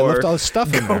that door. Yeah, left all his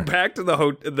stuff in there. Go back to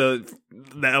the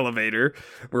elevator,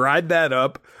 ride that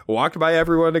up, walk by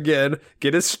everyone again,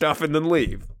 get his stuff, and then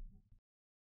leave.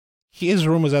 His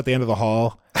room was at the end of the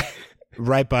hall.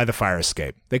 Right by the fire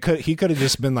escape. He could have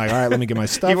just been like, "All right, let me get my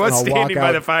stuff." He was standing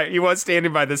by the fire. He was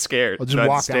standing by the stairs. I'll just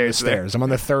walk down the stairs. I'm on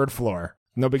the 3rd floor.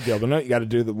 No big deal. But no, you got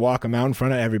to walk him out in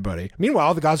front of everybody. Meanwhile,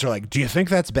 all the guys are like, "Do you think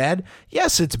that's bad?"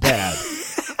 Yes, it's bad.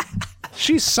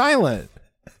 She's silent,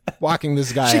 walking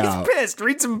this guy out. She's pissed.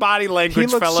 Read some body language,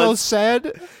 fellas. He looks so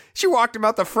sad. She walked him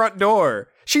out the front door.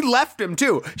 She left him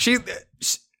too.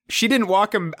 She didn't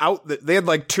walk him out. They had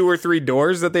like 2 or 3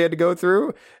 doors that they had to go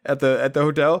through at the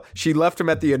hotel. She left him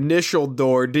at the initial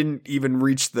door, didn't even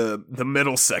reach the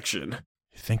middle section.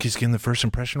 You think he's getting the first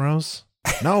impression rose?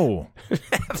 No.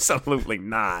 Absolutely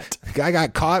not. The guy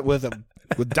got caught with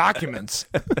documents.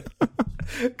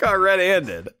 Caught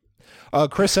red-handed.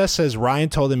 Chris S. says Ryan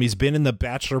told him he's been in the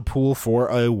Bachelor pool for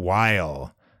a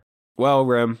while. Well,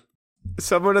 Rem,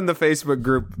 someone in the Facebook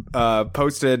group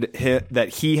posted that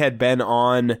he had been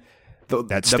on the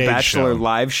Bachelor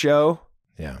live show,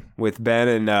 with Ben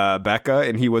and Becca,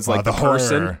 and he was like the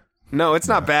person. Horror. No, it's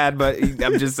not bad, but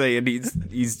I'm just saying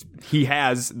he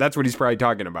has. That's what he's probably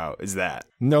talking about. Is that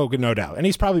no doubt, and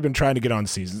he's probably been trying to get on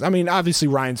seasons. I mean, obviously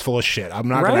Ryan's full of shit. I'm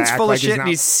not. Ryan's full of shit, and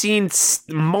he's seen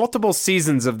multiple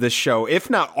seasons of this show, if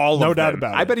not all of them. No doubt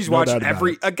about it. I bet he's watched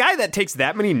every. A guy that takes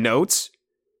that many notes.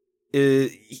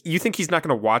 You think he's not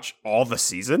going to watch all the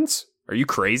seasons? Are you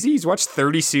crazy? He's watched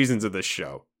 30 seasons of this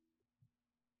show.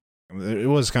 It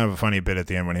was kind of a funny bit at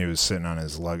the end when he was sitting on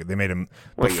his luggage. They made him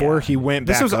before he went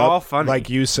back up. This was all funny. Like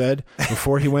you said,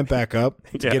 before he went back up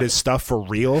to get his stuff for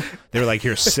real, they were like,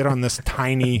 "Here, sit on this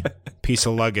tiny piece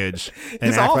of luggage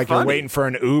and act like you're waiting for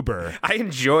an Uber." I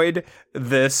enjoyed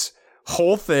this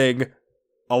whole thing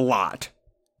a lot.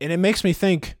 And it makes me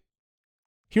think,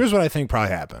 here's what I think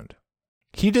probably happened.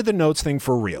 He did the notes thing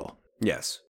for real.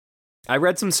 Yes. I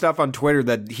read some stuff on Twitter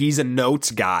that he's a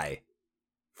notes guy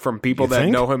from people that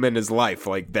know him in his life,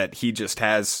 like that he just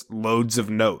has loads of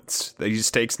notes, that he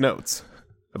just takes notes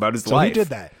about his life. So he did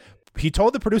that. He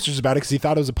told the producers about it because he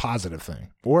thought it was a positive thing.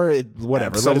 Or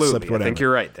whatever. Absolutely. Let it slip, whatever. I think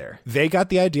you're right there. They got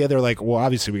the idea. They're like, well,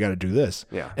 obviously we got to do this.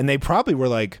 Yeah. And they probably were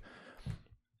like,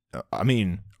 I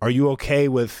mean, are you okay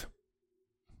with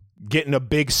getting a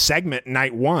big segment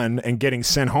night 1 and getting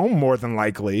sent home more than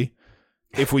likely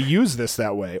if we use this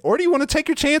that way? Or do you want to take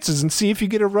your chances and see if you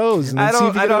get a rose? And I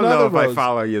don't know if rose? I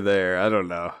follow you there. I don't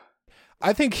know.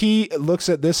 I think he looks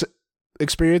at this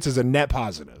experience as a net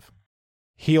positive.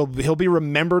 He'll be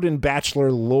remembered in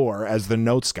Bachelor lore as the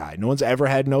notes guy. No one's ever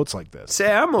had notes like this.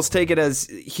 Say, I almost take it as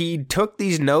he took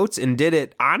these notes and did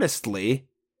it honestly.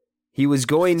 He was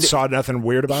going to... Saw nothing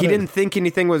weird about it? He didn't think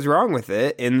anything was wrong with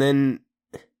it, and then...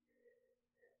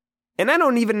 And I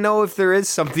don't even know if there is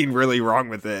something really wrong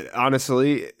with it,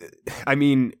 honestly. I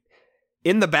mean,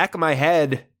 in the back of my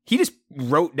head, he just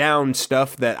wrote down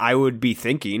stuff that I would be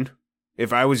thinking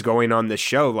if I was going on this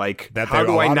show. Like, how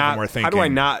do I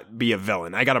not be a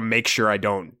villain? I got to make sure I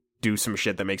don't do some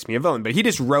shit that makes me a villain. But he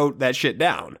just wrote that shit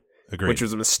down, Agreed. Which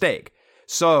was a mistake.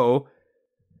 So,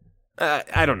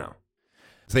 I don't know.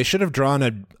 They should have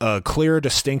drawn a clear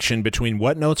distinction between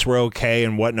what notes were okay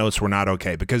and what notes were not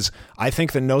okay. Because I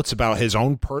think the notes about his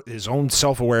own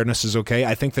self-awareness is okay.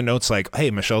 I think the notes like, hey,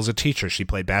 Michelle's a teacher. She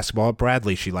played basketball at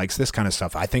Bradley. She likes this kind of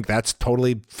stuff. I think that's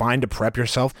totally fine to prep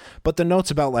yourself. But the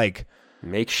notes about like,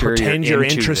 make sure pretend you're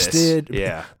interested. This.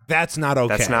 Yeah, that's not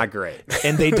okay. That's not great.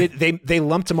 And they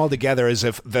lumped them all together as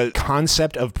if the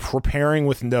concept of preparing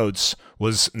with notes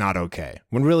was not okay.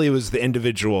 When really it was the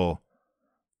individual.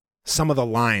 Some of the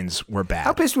lines were bad.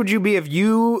 How pissed would you be if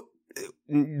you,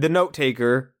 the note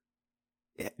taker,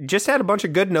 just had a bunch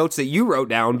of good notes that you wrote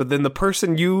down, but then the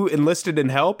person you enlisted in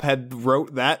help had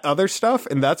wrote that other stuff,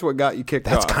 and that's what got you kicked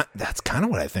off? That's kind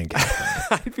of what I think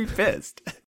happened. I'd be pissed.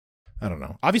 I don't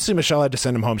know. Obviously, Michelle had to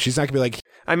send him home. She's not going to be like...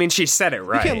 I mean, she said it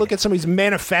right. You can't look at somebody's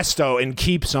manifesto and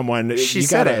keep someone. She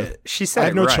said it. I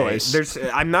have no right. choice.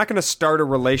 I'm not going to start a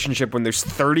relationship when there's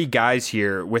 30 guys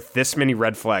here with this many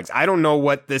red flags. I don't know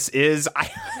what this is.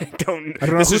 I don't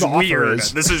know this who is the weird.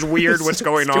 Is. This is weird what's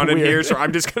going on in here, so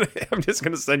I'm just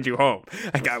gonna send you home.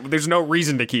 There's no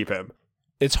reason to keep him.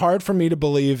 It's hard for me to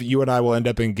believe you and I will end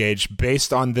up engaged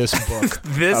based on this book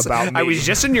about me. I was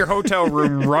just in your hotel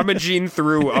room rummaging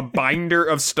through a binder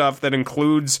of stuff that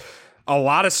includes a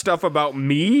lot of stuff about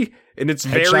me, and it's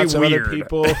very weird. Other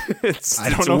people. I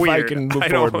don't know weird. if I can move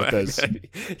forward with this.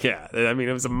 Yeah, I mean,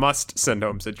 it was a must send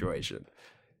home situation.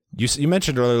 You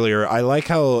mentioned earlier, I like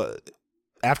how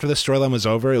after the storyline was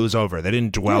over, it was over. They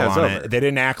didn't dwell on it. They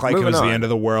didn't act like it was the end of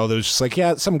the world. It was just like,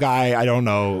 yeah, some guy, I don't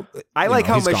know. I like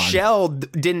how Michelle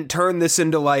didn't turn this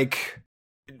into like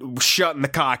shutting the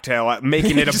cocktail,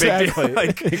 making it a big deal.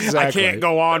 Like, I can't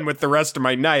go on with the rest of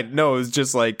my night. No, it was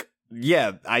just like,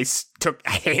 yeah, I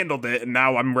handled it, and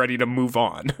now I'm ready to move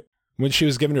on. When she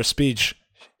was giving her speech,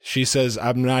 she says,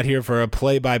 I'm not here for a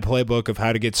play-by-play book of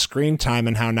how to get screen time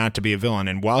and how not to be a villain.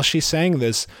 And while she's saying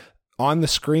this, on the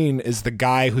screen is the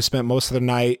guy who spent most of the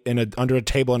night under a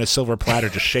table in a silver platter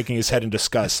just shaking his head in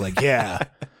disgust. Like, yeah,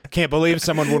 can't believe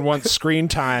someone would want screen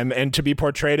time and to be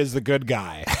portrayed as the good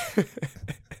guy.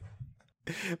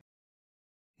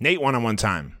 Nate one-on-one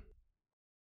time.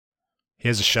 He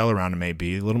has a shell around him,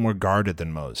 maybe. A little more guarded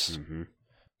than most. Mm-hmm.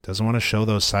 Doesn't want to show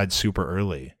those sides super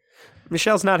early.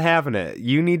 Michelle's not having it.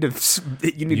 You got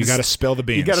to spill the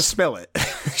beans. You got to spill it.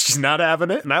 She's not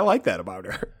having it, and I like that about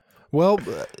her. Well,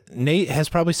 Nate has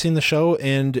probably seen the show,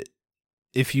 and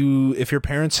if your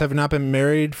parents have not been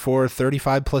married for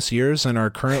 35 plus years and are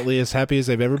currently as happy as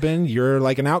they've ever been, you're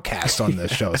like an outcast on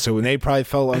this show. So Nate probably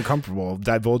felt uncomfortable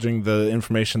divulging the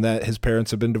information that his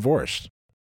parents have been divorced.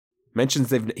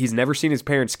 Mentions he's never seen his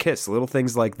parents kiss. Little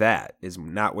things like that is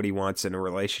not what he wants in a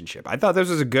relationship. I thought this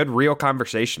was a good, real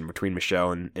conversation between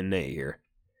Michelle and Nate here.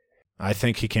 I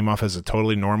think he came off as a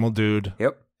totally normal dude.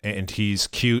 Yep. And he's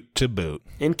cute to boot.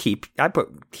 And keep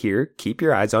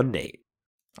your eyes on Nate.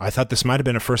 I thought this might have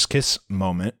been a first kiss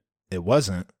moment. It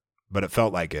wasn't, but it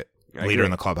felt like it later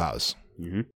in the clubhouse.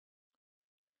 Mm-hmm.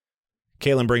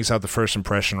 Caitlin brings out the first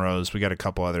impression rose. We got a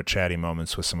couple other chatty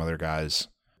moments with some other guys.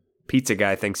 Pizza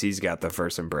guy thinks he's got the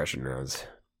first impression rose.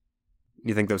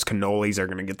 You think those cannolis are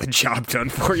going to get the job done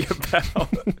for you, pal?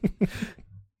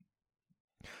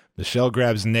 Michelle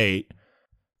grabs Nate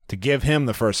to give him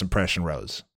the first impression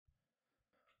rose.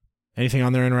 Anything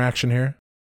on their interaction here?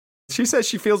 She says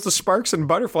she feels the sparks and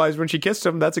butterflies when she kissed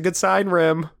him. That's a good sign,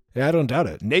 Rim. Yeah, I don't doubt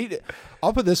it. Nate,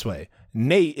 I'll put it this way.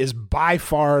 Nate is by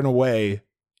far and away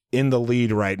in the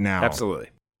lead right now. Absolutely.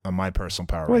 On my personal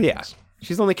power rankings. Yeah.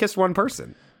 She's only kissed one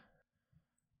person.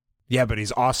 Yeah, but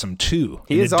he's awesome too.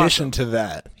 In addition to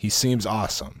that, he seems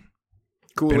awesome.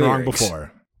 Cool. Been earrings. Wrong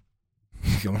before.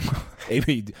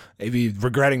 Maybe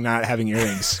regretting not having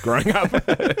earrings growing up.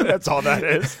 That's all that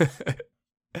is.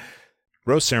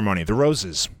 Rose ceremony. The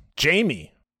roses.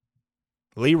 Jamie,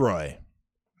 Leroy,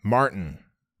 Martin,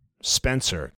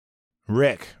 Spencer,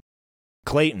 Rick,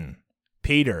 Clayton,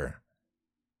 Peter,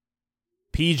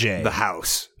 PJ. The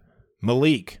house.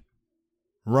 Malik,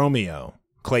 Romeo.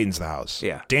 Clayton's the house.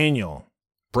 Yeah. Daniel,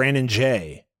 Brandon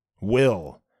J,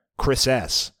 Will, Chris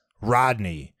S,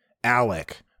 Rodney,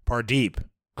 Alec, Pardeep,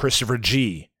 Christopher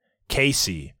G,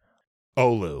 Casey,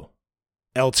 Olu,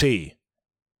 LT.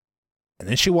 And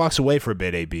then she walks away for a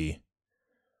bit, AB.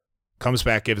 Comes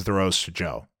back, gives the rose to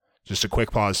Joe. Just a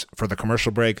quick pause for the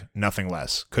commercial break, nothing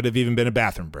less. Could have even been a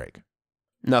bathroom break.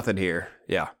 Nothing here,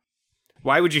 yeah.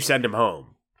 Why would you send him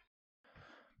home?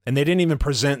 And they didn't even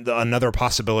present another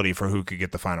possibility for who could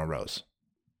get the final rose.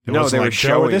 It no, wasn't they like were Joe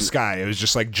showing or this guy. It was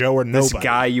just like Joe or nobody.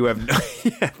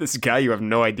 This guy you have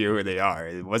no idea who they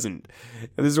are.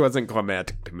 This wasn't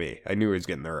climactic to me. I knew he was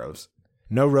getting the rose.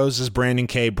 No roses, Brandon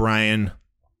K, Brian,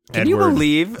 Can Edward, you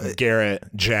believe Garrett,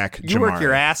 Jack, you Jamari. work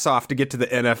your ass off to get to the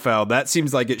NFL? That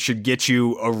seems like it should get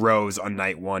you a rose on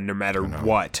night one, no matter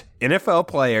what. NFL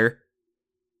player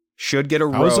should get a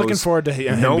rose. I was looking forward to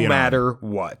him no being matter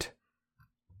on. what.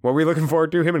 What were we looking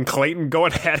forward to? Him and Clayton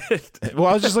going at it? Well,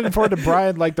 I was just looking forward to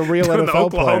Brian, like the real NFL the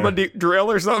Oklahoma player. drill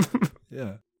or something.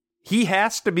 Yeah. He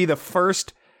has to be the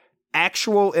first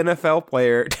actual NFL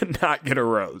player to not get a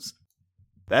rose.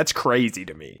 That's crazy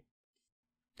to me.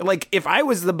 Like, if I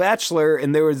was The Bachelor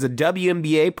and there was a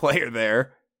WNBA player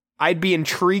there, I'd be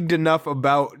intrigued enough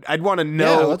about... I'd want to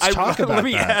know... Yeah, let's talk about Let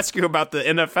me that. ask you about the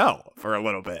NFL for a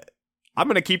little bit. I'm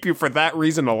going to keep you for that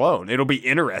reason alone. It'll be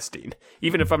interesting,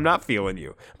 even if I'm not feeling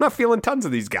you. I'm not feeling tons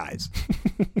of these guys.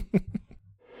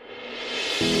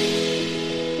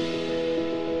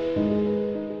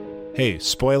 Hey,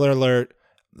 spoiler alert.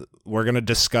 We're going to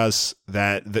discuss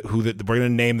we're going to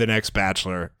name the next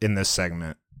Bachelor in this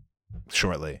segment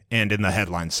shortly and in the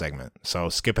headline segment. So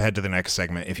skip ahead to the next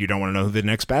segment if you don't want to know who the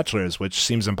next Bachelor is, which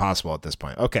seems impossible at this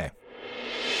point. Okay.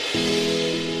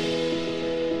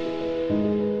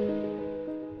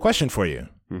 Question for you.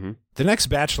 Mm-hmm. The next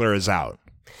Bachelor is out.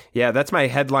 Yeah, that's my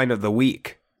headline of the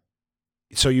week.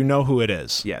 So you know who it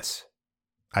is. Yes.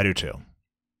 I do too.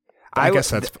 I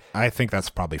think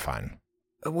that's probably fine.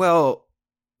 Well,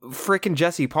 frickin'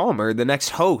 Jesse Palmer, the next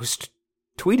host,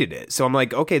 tweeted it. So I'm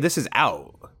like, okay, this is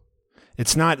out.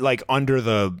 It's not like under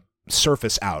the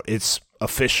surface out. It's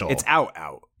official. It's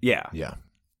out. Yeah. Yeah.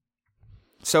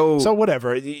 So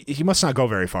whatever. He must not go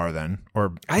very far then,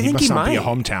 or I think must he not be a might.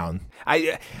 hometown.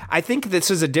 I think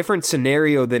this is a different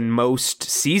scenario than most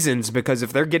seasons because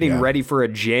if they're getting ready for a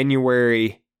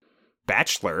January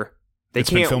Bachelor, It's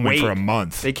can't been filming wait for a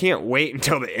month. They can't wait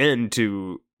until the end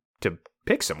to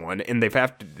pick someone, and they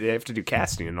have to do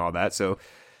casting and all that. So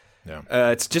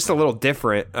it's just a little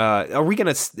different. What are we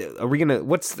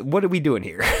doing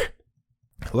here?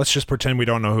 Let's just pretend we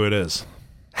don't know who it is.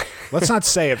 Let's not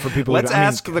say it for people. Let's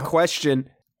ask the question.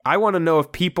 I want to know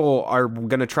if people are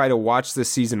going to try to watch this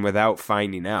season without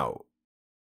finding out.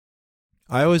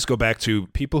 I always go back to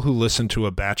people who listen to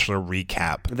a Bachelor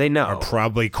recap. They know. Are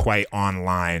probably quite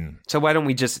online. So why don't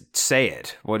we just say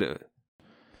it?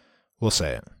 We'll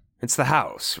say it. It's the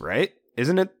house, right?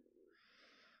 Isn't it?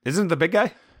 Isn't it the big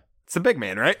guy? It's the big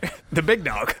man, right? The big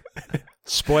dog.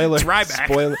 Spoiler. It's Ryback.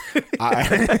 Spoiler.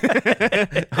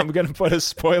 I'm going to put a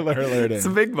spoiler alert in. It's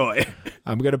a big boy.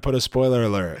 I'm going to put a spoiler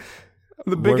alert.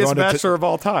 The biggest Bachelor of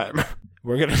all time.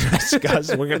 We're going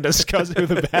to discuss who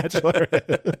the Bachelor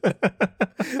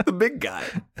is. The big guy.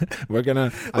 We're going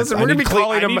to Listen, we're going to be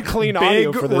calling them clean big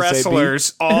audio for this,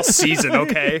 wrestlers all season,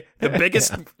 okay?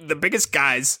 The biggest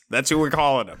guys. That's who we're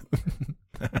calling them.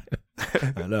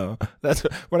 I know. That's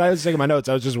when I was taking my notes.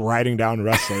 I was just writing down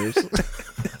wrestlers.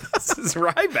 This is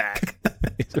Ryback.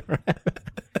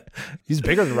 He's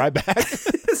bigger than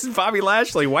Ryback. This is Bobby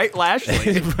Lashley, White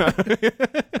Lashley.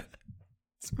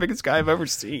 It's the biggest guy I've ever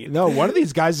seen. No, one of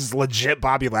these guys is legit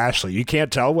Bobby Lashley. You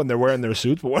can't tell when they're wearing their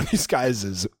suits, but one of these guys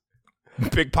is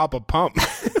Big Papa Pump.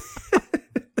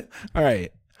 All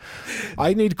right.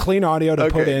 I need clean audio to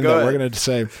put in that ahead. we're going to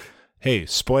say, hey,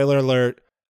 spoiler alert,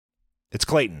 it's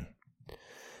Clayton.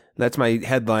 That's my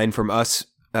headline from Us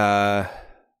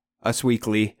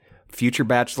Weekly. Future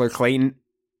Bachelor Clayton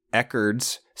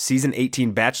Echard's season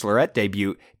 18 Bachelorette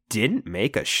debut didn't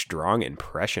make a strong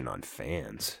impression on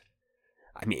fans.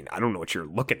 I mean, I don't know what you're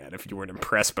looking at if you weren't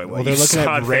impressed by what you saw. They're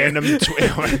looking at random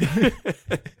tweets.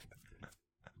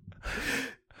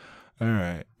 All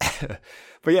right.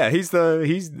 But yeah,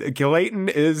 Clayton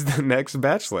is the next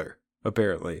Bachelor,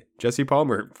 apparently. Jesse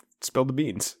Palmer spilled the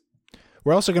beans.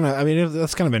 We're also going to,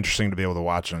 that's kind of interesting to be able to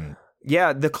watch. And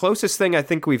yeah, the closest thing I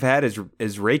think we've had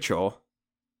is Rachel.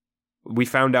 We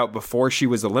found out before she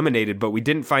was eliminated, but we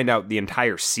didn't find out the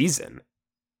entire season.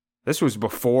 This was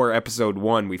before episode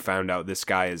 1. We found out this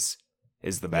guy is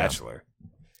the Bachelor.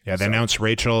 Yeah, they announced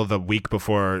Rachel the week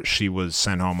before she was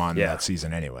sent home on that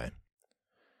season anyway.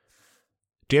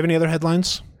 Do you have any other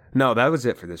headlines? No, that was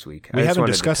it for this week. We haven't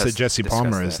discussed that Jesse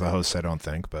Palmer is the host, I don't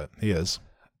think, but he is.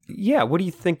 Yeah, what do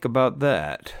you think about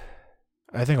that?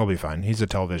 I think he'll be fine. He's a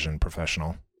television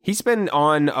professional. He's been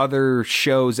on other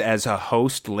shows as a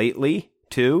host lately,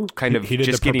 too. Kind of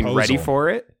just getting ready for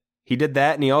it. He did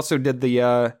that, and he also did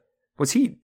the... Was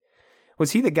he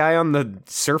the guy on the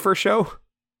Surfer show?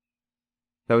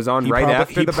 That was on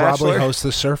after The Bachelor? He probably hosts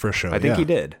the Surfer show, I think he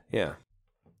did, yeah.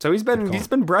 So he's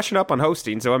been brushing up on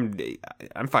hosting, so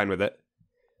I'm fine with it.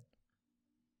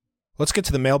 Let's get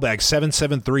to the mailbag,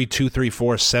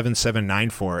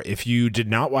 773-234-7794. If you did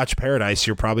not watch Paradise,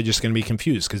 you're probably just going to be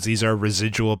confused because these are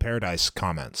residual Paradise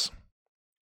comments.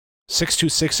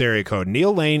 626 area code.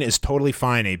 Neil Lane is totally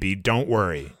fine, AB. Don't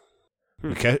worry.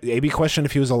 Okay. AB questioned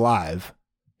if he was alive.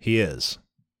 He is.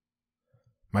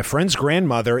 My friend's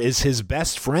grandmother is his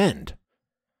best friend.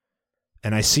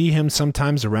 And I see him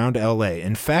sometimes around L.A.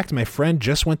 In fact, my friend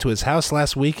just went to his house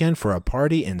last weekend for a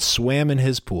party and swam in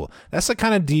his pool. That's the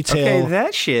kind of detail... Okay,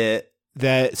 that shit...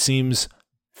 That seems...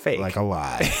 fake. Like a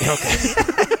lie. Okay.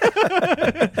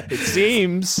 It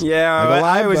seems... Yeah, like a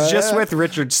lie, I was just with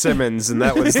Richard Simmons, and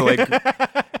that was like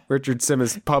Richard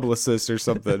Simmons' publicist or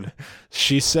something.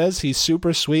 She says he's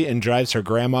super sweet and drives her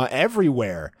grandma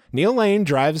everywhere. Neil Lane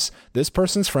drives this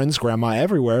person's friend's grandma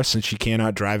everywhere since she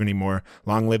cannot drive anymore.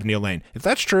 Long live Neil Lane. If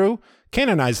that's true,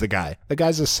 canonize the guy. The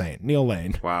guy's a saint. Neil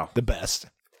Lane. Wow. The best.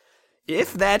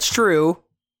 If that's true,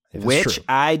 which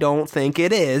I don't think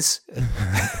it is.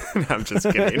 I'm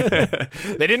just kidding.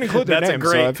 They didn't include their name,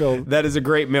 so I feel... That is a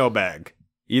great mailbag.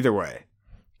 Either way.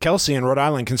 Kelsey in Rhode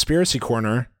Island, Conspiracy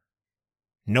Corner.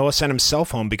 Noah sent himself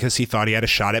home because he thought he had a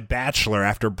shot at Bachelor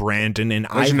after Brandon and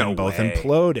Ivan both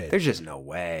imploded. There's just no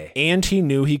way. And he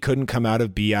knew he couldn't come out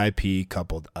of BIP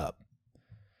coupled up.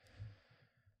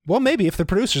 Well, maybe if the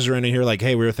producers are in here like,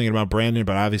 hey, we were thinking about Brandon,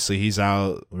 but obviously he's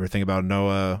out. We were thinking about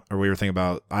Noah, or we were thinking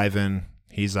about Ivan.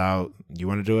 He's out. You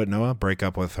want to do it, Noah? Break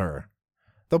up with her.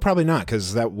 They'll probably not,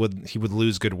 because he would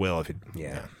lose goodwill if he...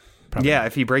 Yeah.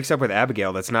 If he breaks up with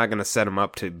Abigail, that's not going to set him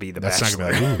up to be the Bachelor. That's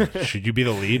not going to be like, should you be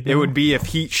the lead? It would be if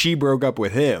she broke up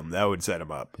with him. That would set him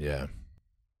up. Yeah.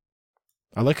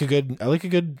 I like a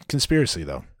good conspiracy,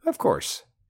 though. Of course.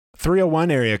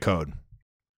 301 area code.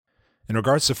 In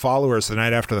regards to followers the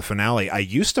night after the finale, I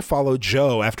used to follow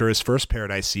Joe after his first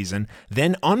Paradise season,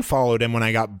 then unfollowed him when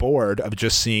I got bored of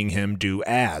just seeing him do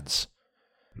ads.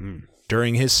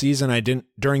 During this season, I didn't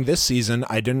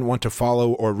want to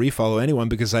follow or refollow anyone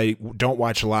because I don't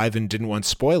watch live and didn't want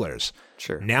spoilers.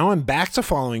 Sure. Now I'm back to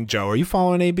following Joe. Are you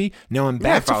following AB? Now I'm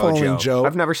back to following Joe.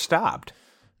 I've never stopped.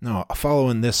 No,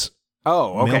 following this.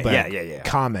 Oh, okay. Yeah.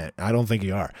 Comment. I don't think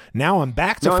you are. Now I'm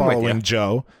back to following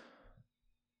Joe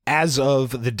as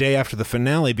of the day after the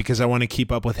finale because I want to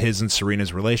keep up with his and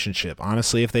Serena's relationship.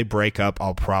 Honestly, if they break up,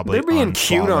 I'll probably They're being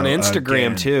cute on Instagram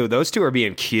again. Too. Those two are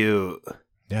being cute.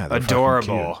 Yeah,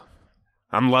 adorable.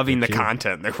 I'm loving the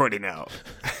content they're putting out.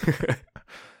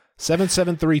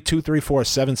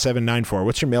 773-234-7794.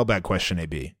 What's your mailbag question,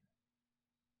 AB?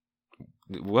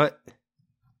 What?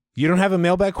 You don't have a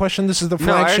mailbag question? This is the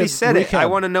flagship. No, I already said recap. it. I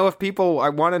want to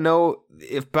know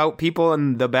about people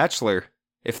in The Bachelor,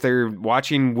 if they're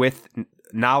watching with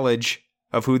knowledge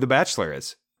of who The Bachelor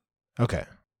is. Okay.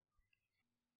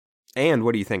 And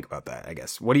what do you think about that, I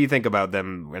guess? What do you think about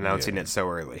them announcing it so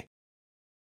early?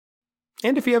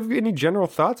 And if you have any general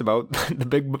thoughts about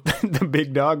the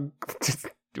big dog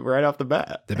right off the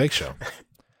bat. The Big Show.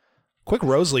 Quick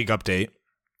Rose League update.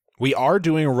 We are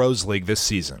doing a Rose League this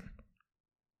season.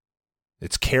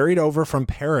 It's carried over from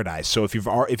Paradise. So if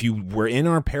you were in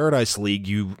our Paradise League,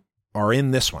 you are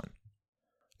in this one.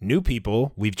 New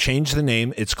people, we've changed the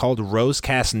name. It's called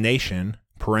Rosecast Nation,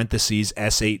 parentheses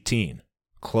S18,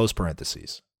 close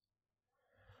parentheses.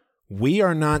 We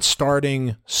are not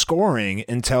starting scoring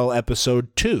until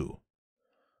episode 2.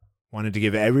 Wanted to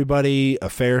give everybody a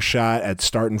fair shot at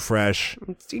starting fresh.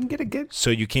 So you can get a good...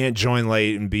 So you can't join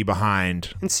late and be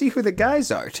behind. And see who the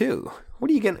guys are, too. What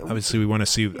are you getting? Obviously, we want to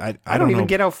see... I don't even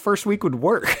get how first week would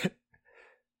work.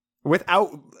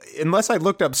 Unless I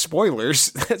looked up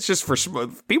spoilers. That's just for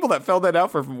people that filled that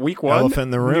out for week 1. Elephant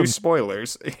in the room. New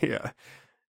spoilers. Yeah.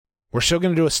 We're still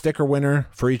going to do a sticker winner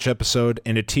for each episode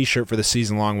and a t-shirt for the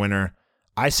season-long winner.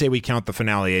 I say we count the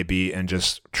finale, AB, and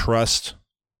just trust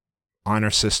honor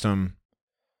system.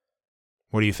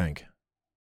 What do you think?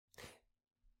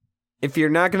 If you're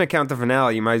not going to count the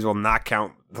finale, you might as well not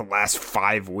count the last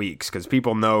 5 weeks because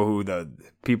people know who the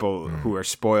people who are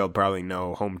spoiled probably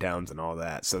know hometowns and all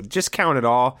that. So just count it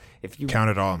all. Count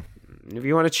it all. If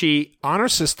you want to cheat, honor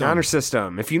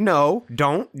system. If you know,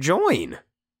 don't join.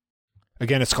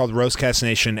 Again, it's called Rosecast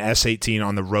Nation S18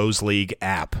 on the Rose League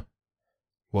app.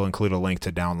 We'll include a link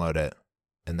to download it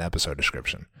in the episode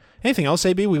description. Anything else,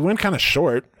 AB? We went kind of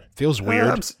short. Feels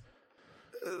weird.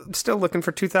 I'm still looking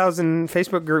for 2000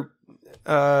 Facebook group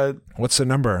What's the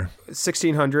number?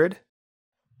 1,600.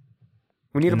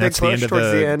 We need and a big push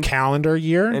towards the end. Calendar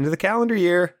year? End of the calendar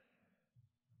year.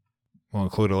 We'll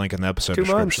include a link in the episode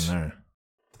description there.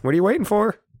 What are you waiting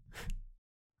for?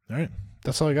 All right.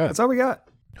 That's all I got. That's all we got.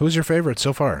 Who's your favorite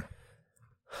so far?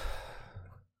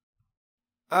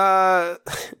 I'm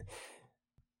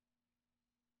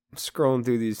scrolling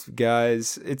through these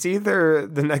guys. It's either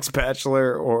the next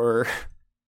Bachelor or...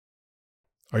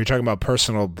 Are you talking about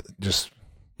personal, just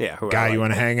guy you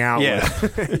want to hang out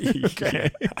with? Okay.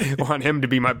 I want him to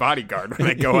be my bodyguard when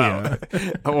I go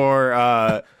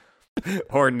out.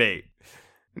 Or Nate.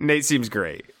 Nate seems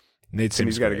great.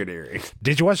 He's got a good earring.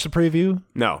 Did you watch the preview?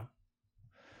 No.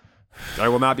 I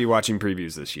will not be watching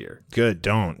previews this year. Good.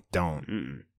 Don't.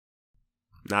 Mm-mm.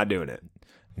 Not doing it.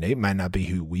 Nate might not be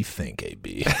who we think,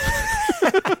 AB.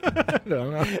 I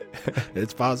don't know.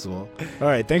 It's possible. All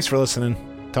right. Thanks for listening.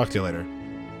 Talk to you later.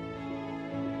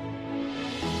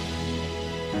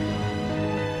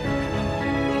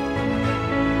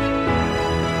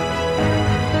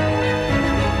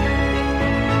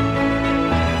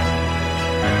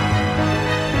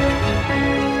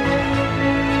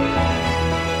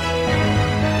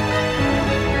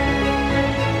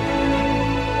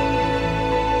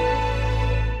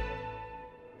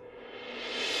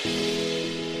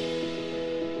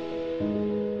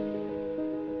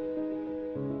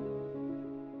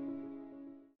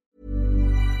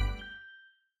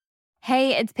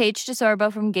 Hey, it's Paige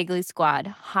DeSorbo from Giggly Squad.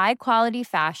 High quality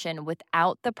fashion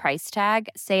without the price tag.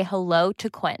 Say hello to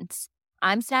Quince.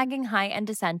 I'm snagging high-end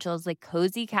essentials like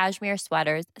cozy cashmere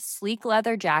sweaters, sleek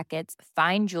leather jackets,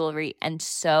 fine jewelry, and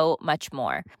so much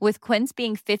more. With Quince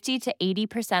being 50 to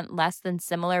 80% less than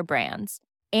similar brands.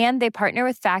 And they partner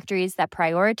with factories that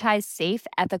prioritize safe,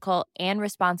 ethical, and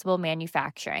responsible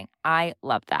manufacturing. I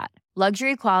love that.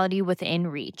 Luxury quality within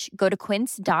reach. Go to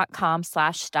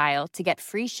quince.com/style to get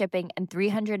free shipping and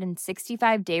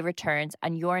 365-day returns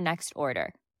on your next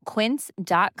order.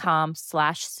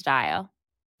 Quince.com/style.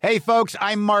 Hey, folks,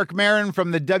 I'm Mark Maron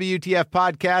from the WTF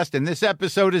Podcast, and this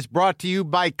episode is brought to you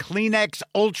by Kleenex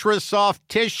Ultra Soft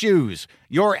Tissues,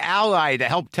 your ally to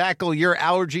help tackle your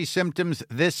allergy symptoms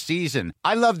this season.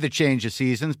 I love the change of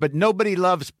seasons, but nobody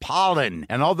loves pollen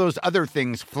and all those other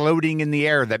things floating in the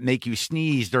air that make you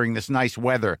sneeze during this nice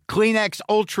weather. Kleenex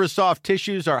Ultra Soft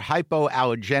Tissues are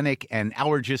hypoallergenic and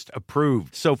allergist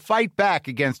approved, so fight back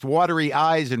against watery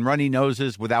eyes and runny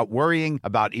noses without worrying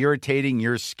about irritating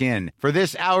your skin. For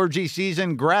this allergy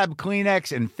season, grab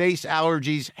Kleenex and face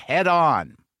allergies head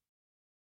on.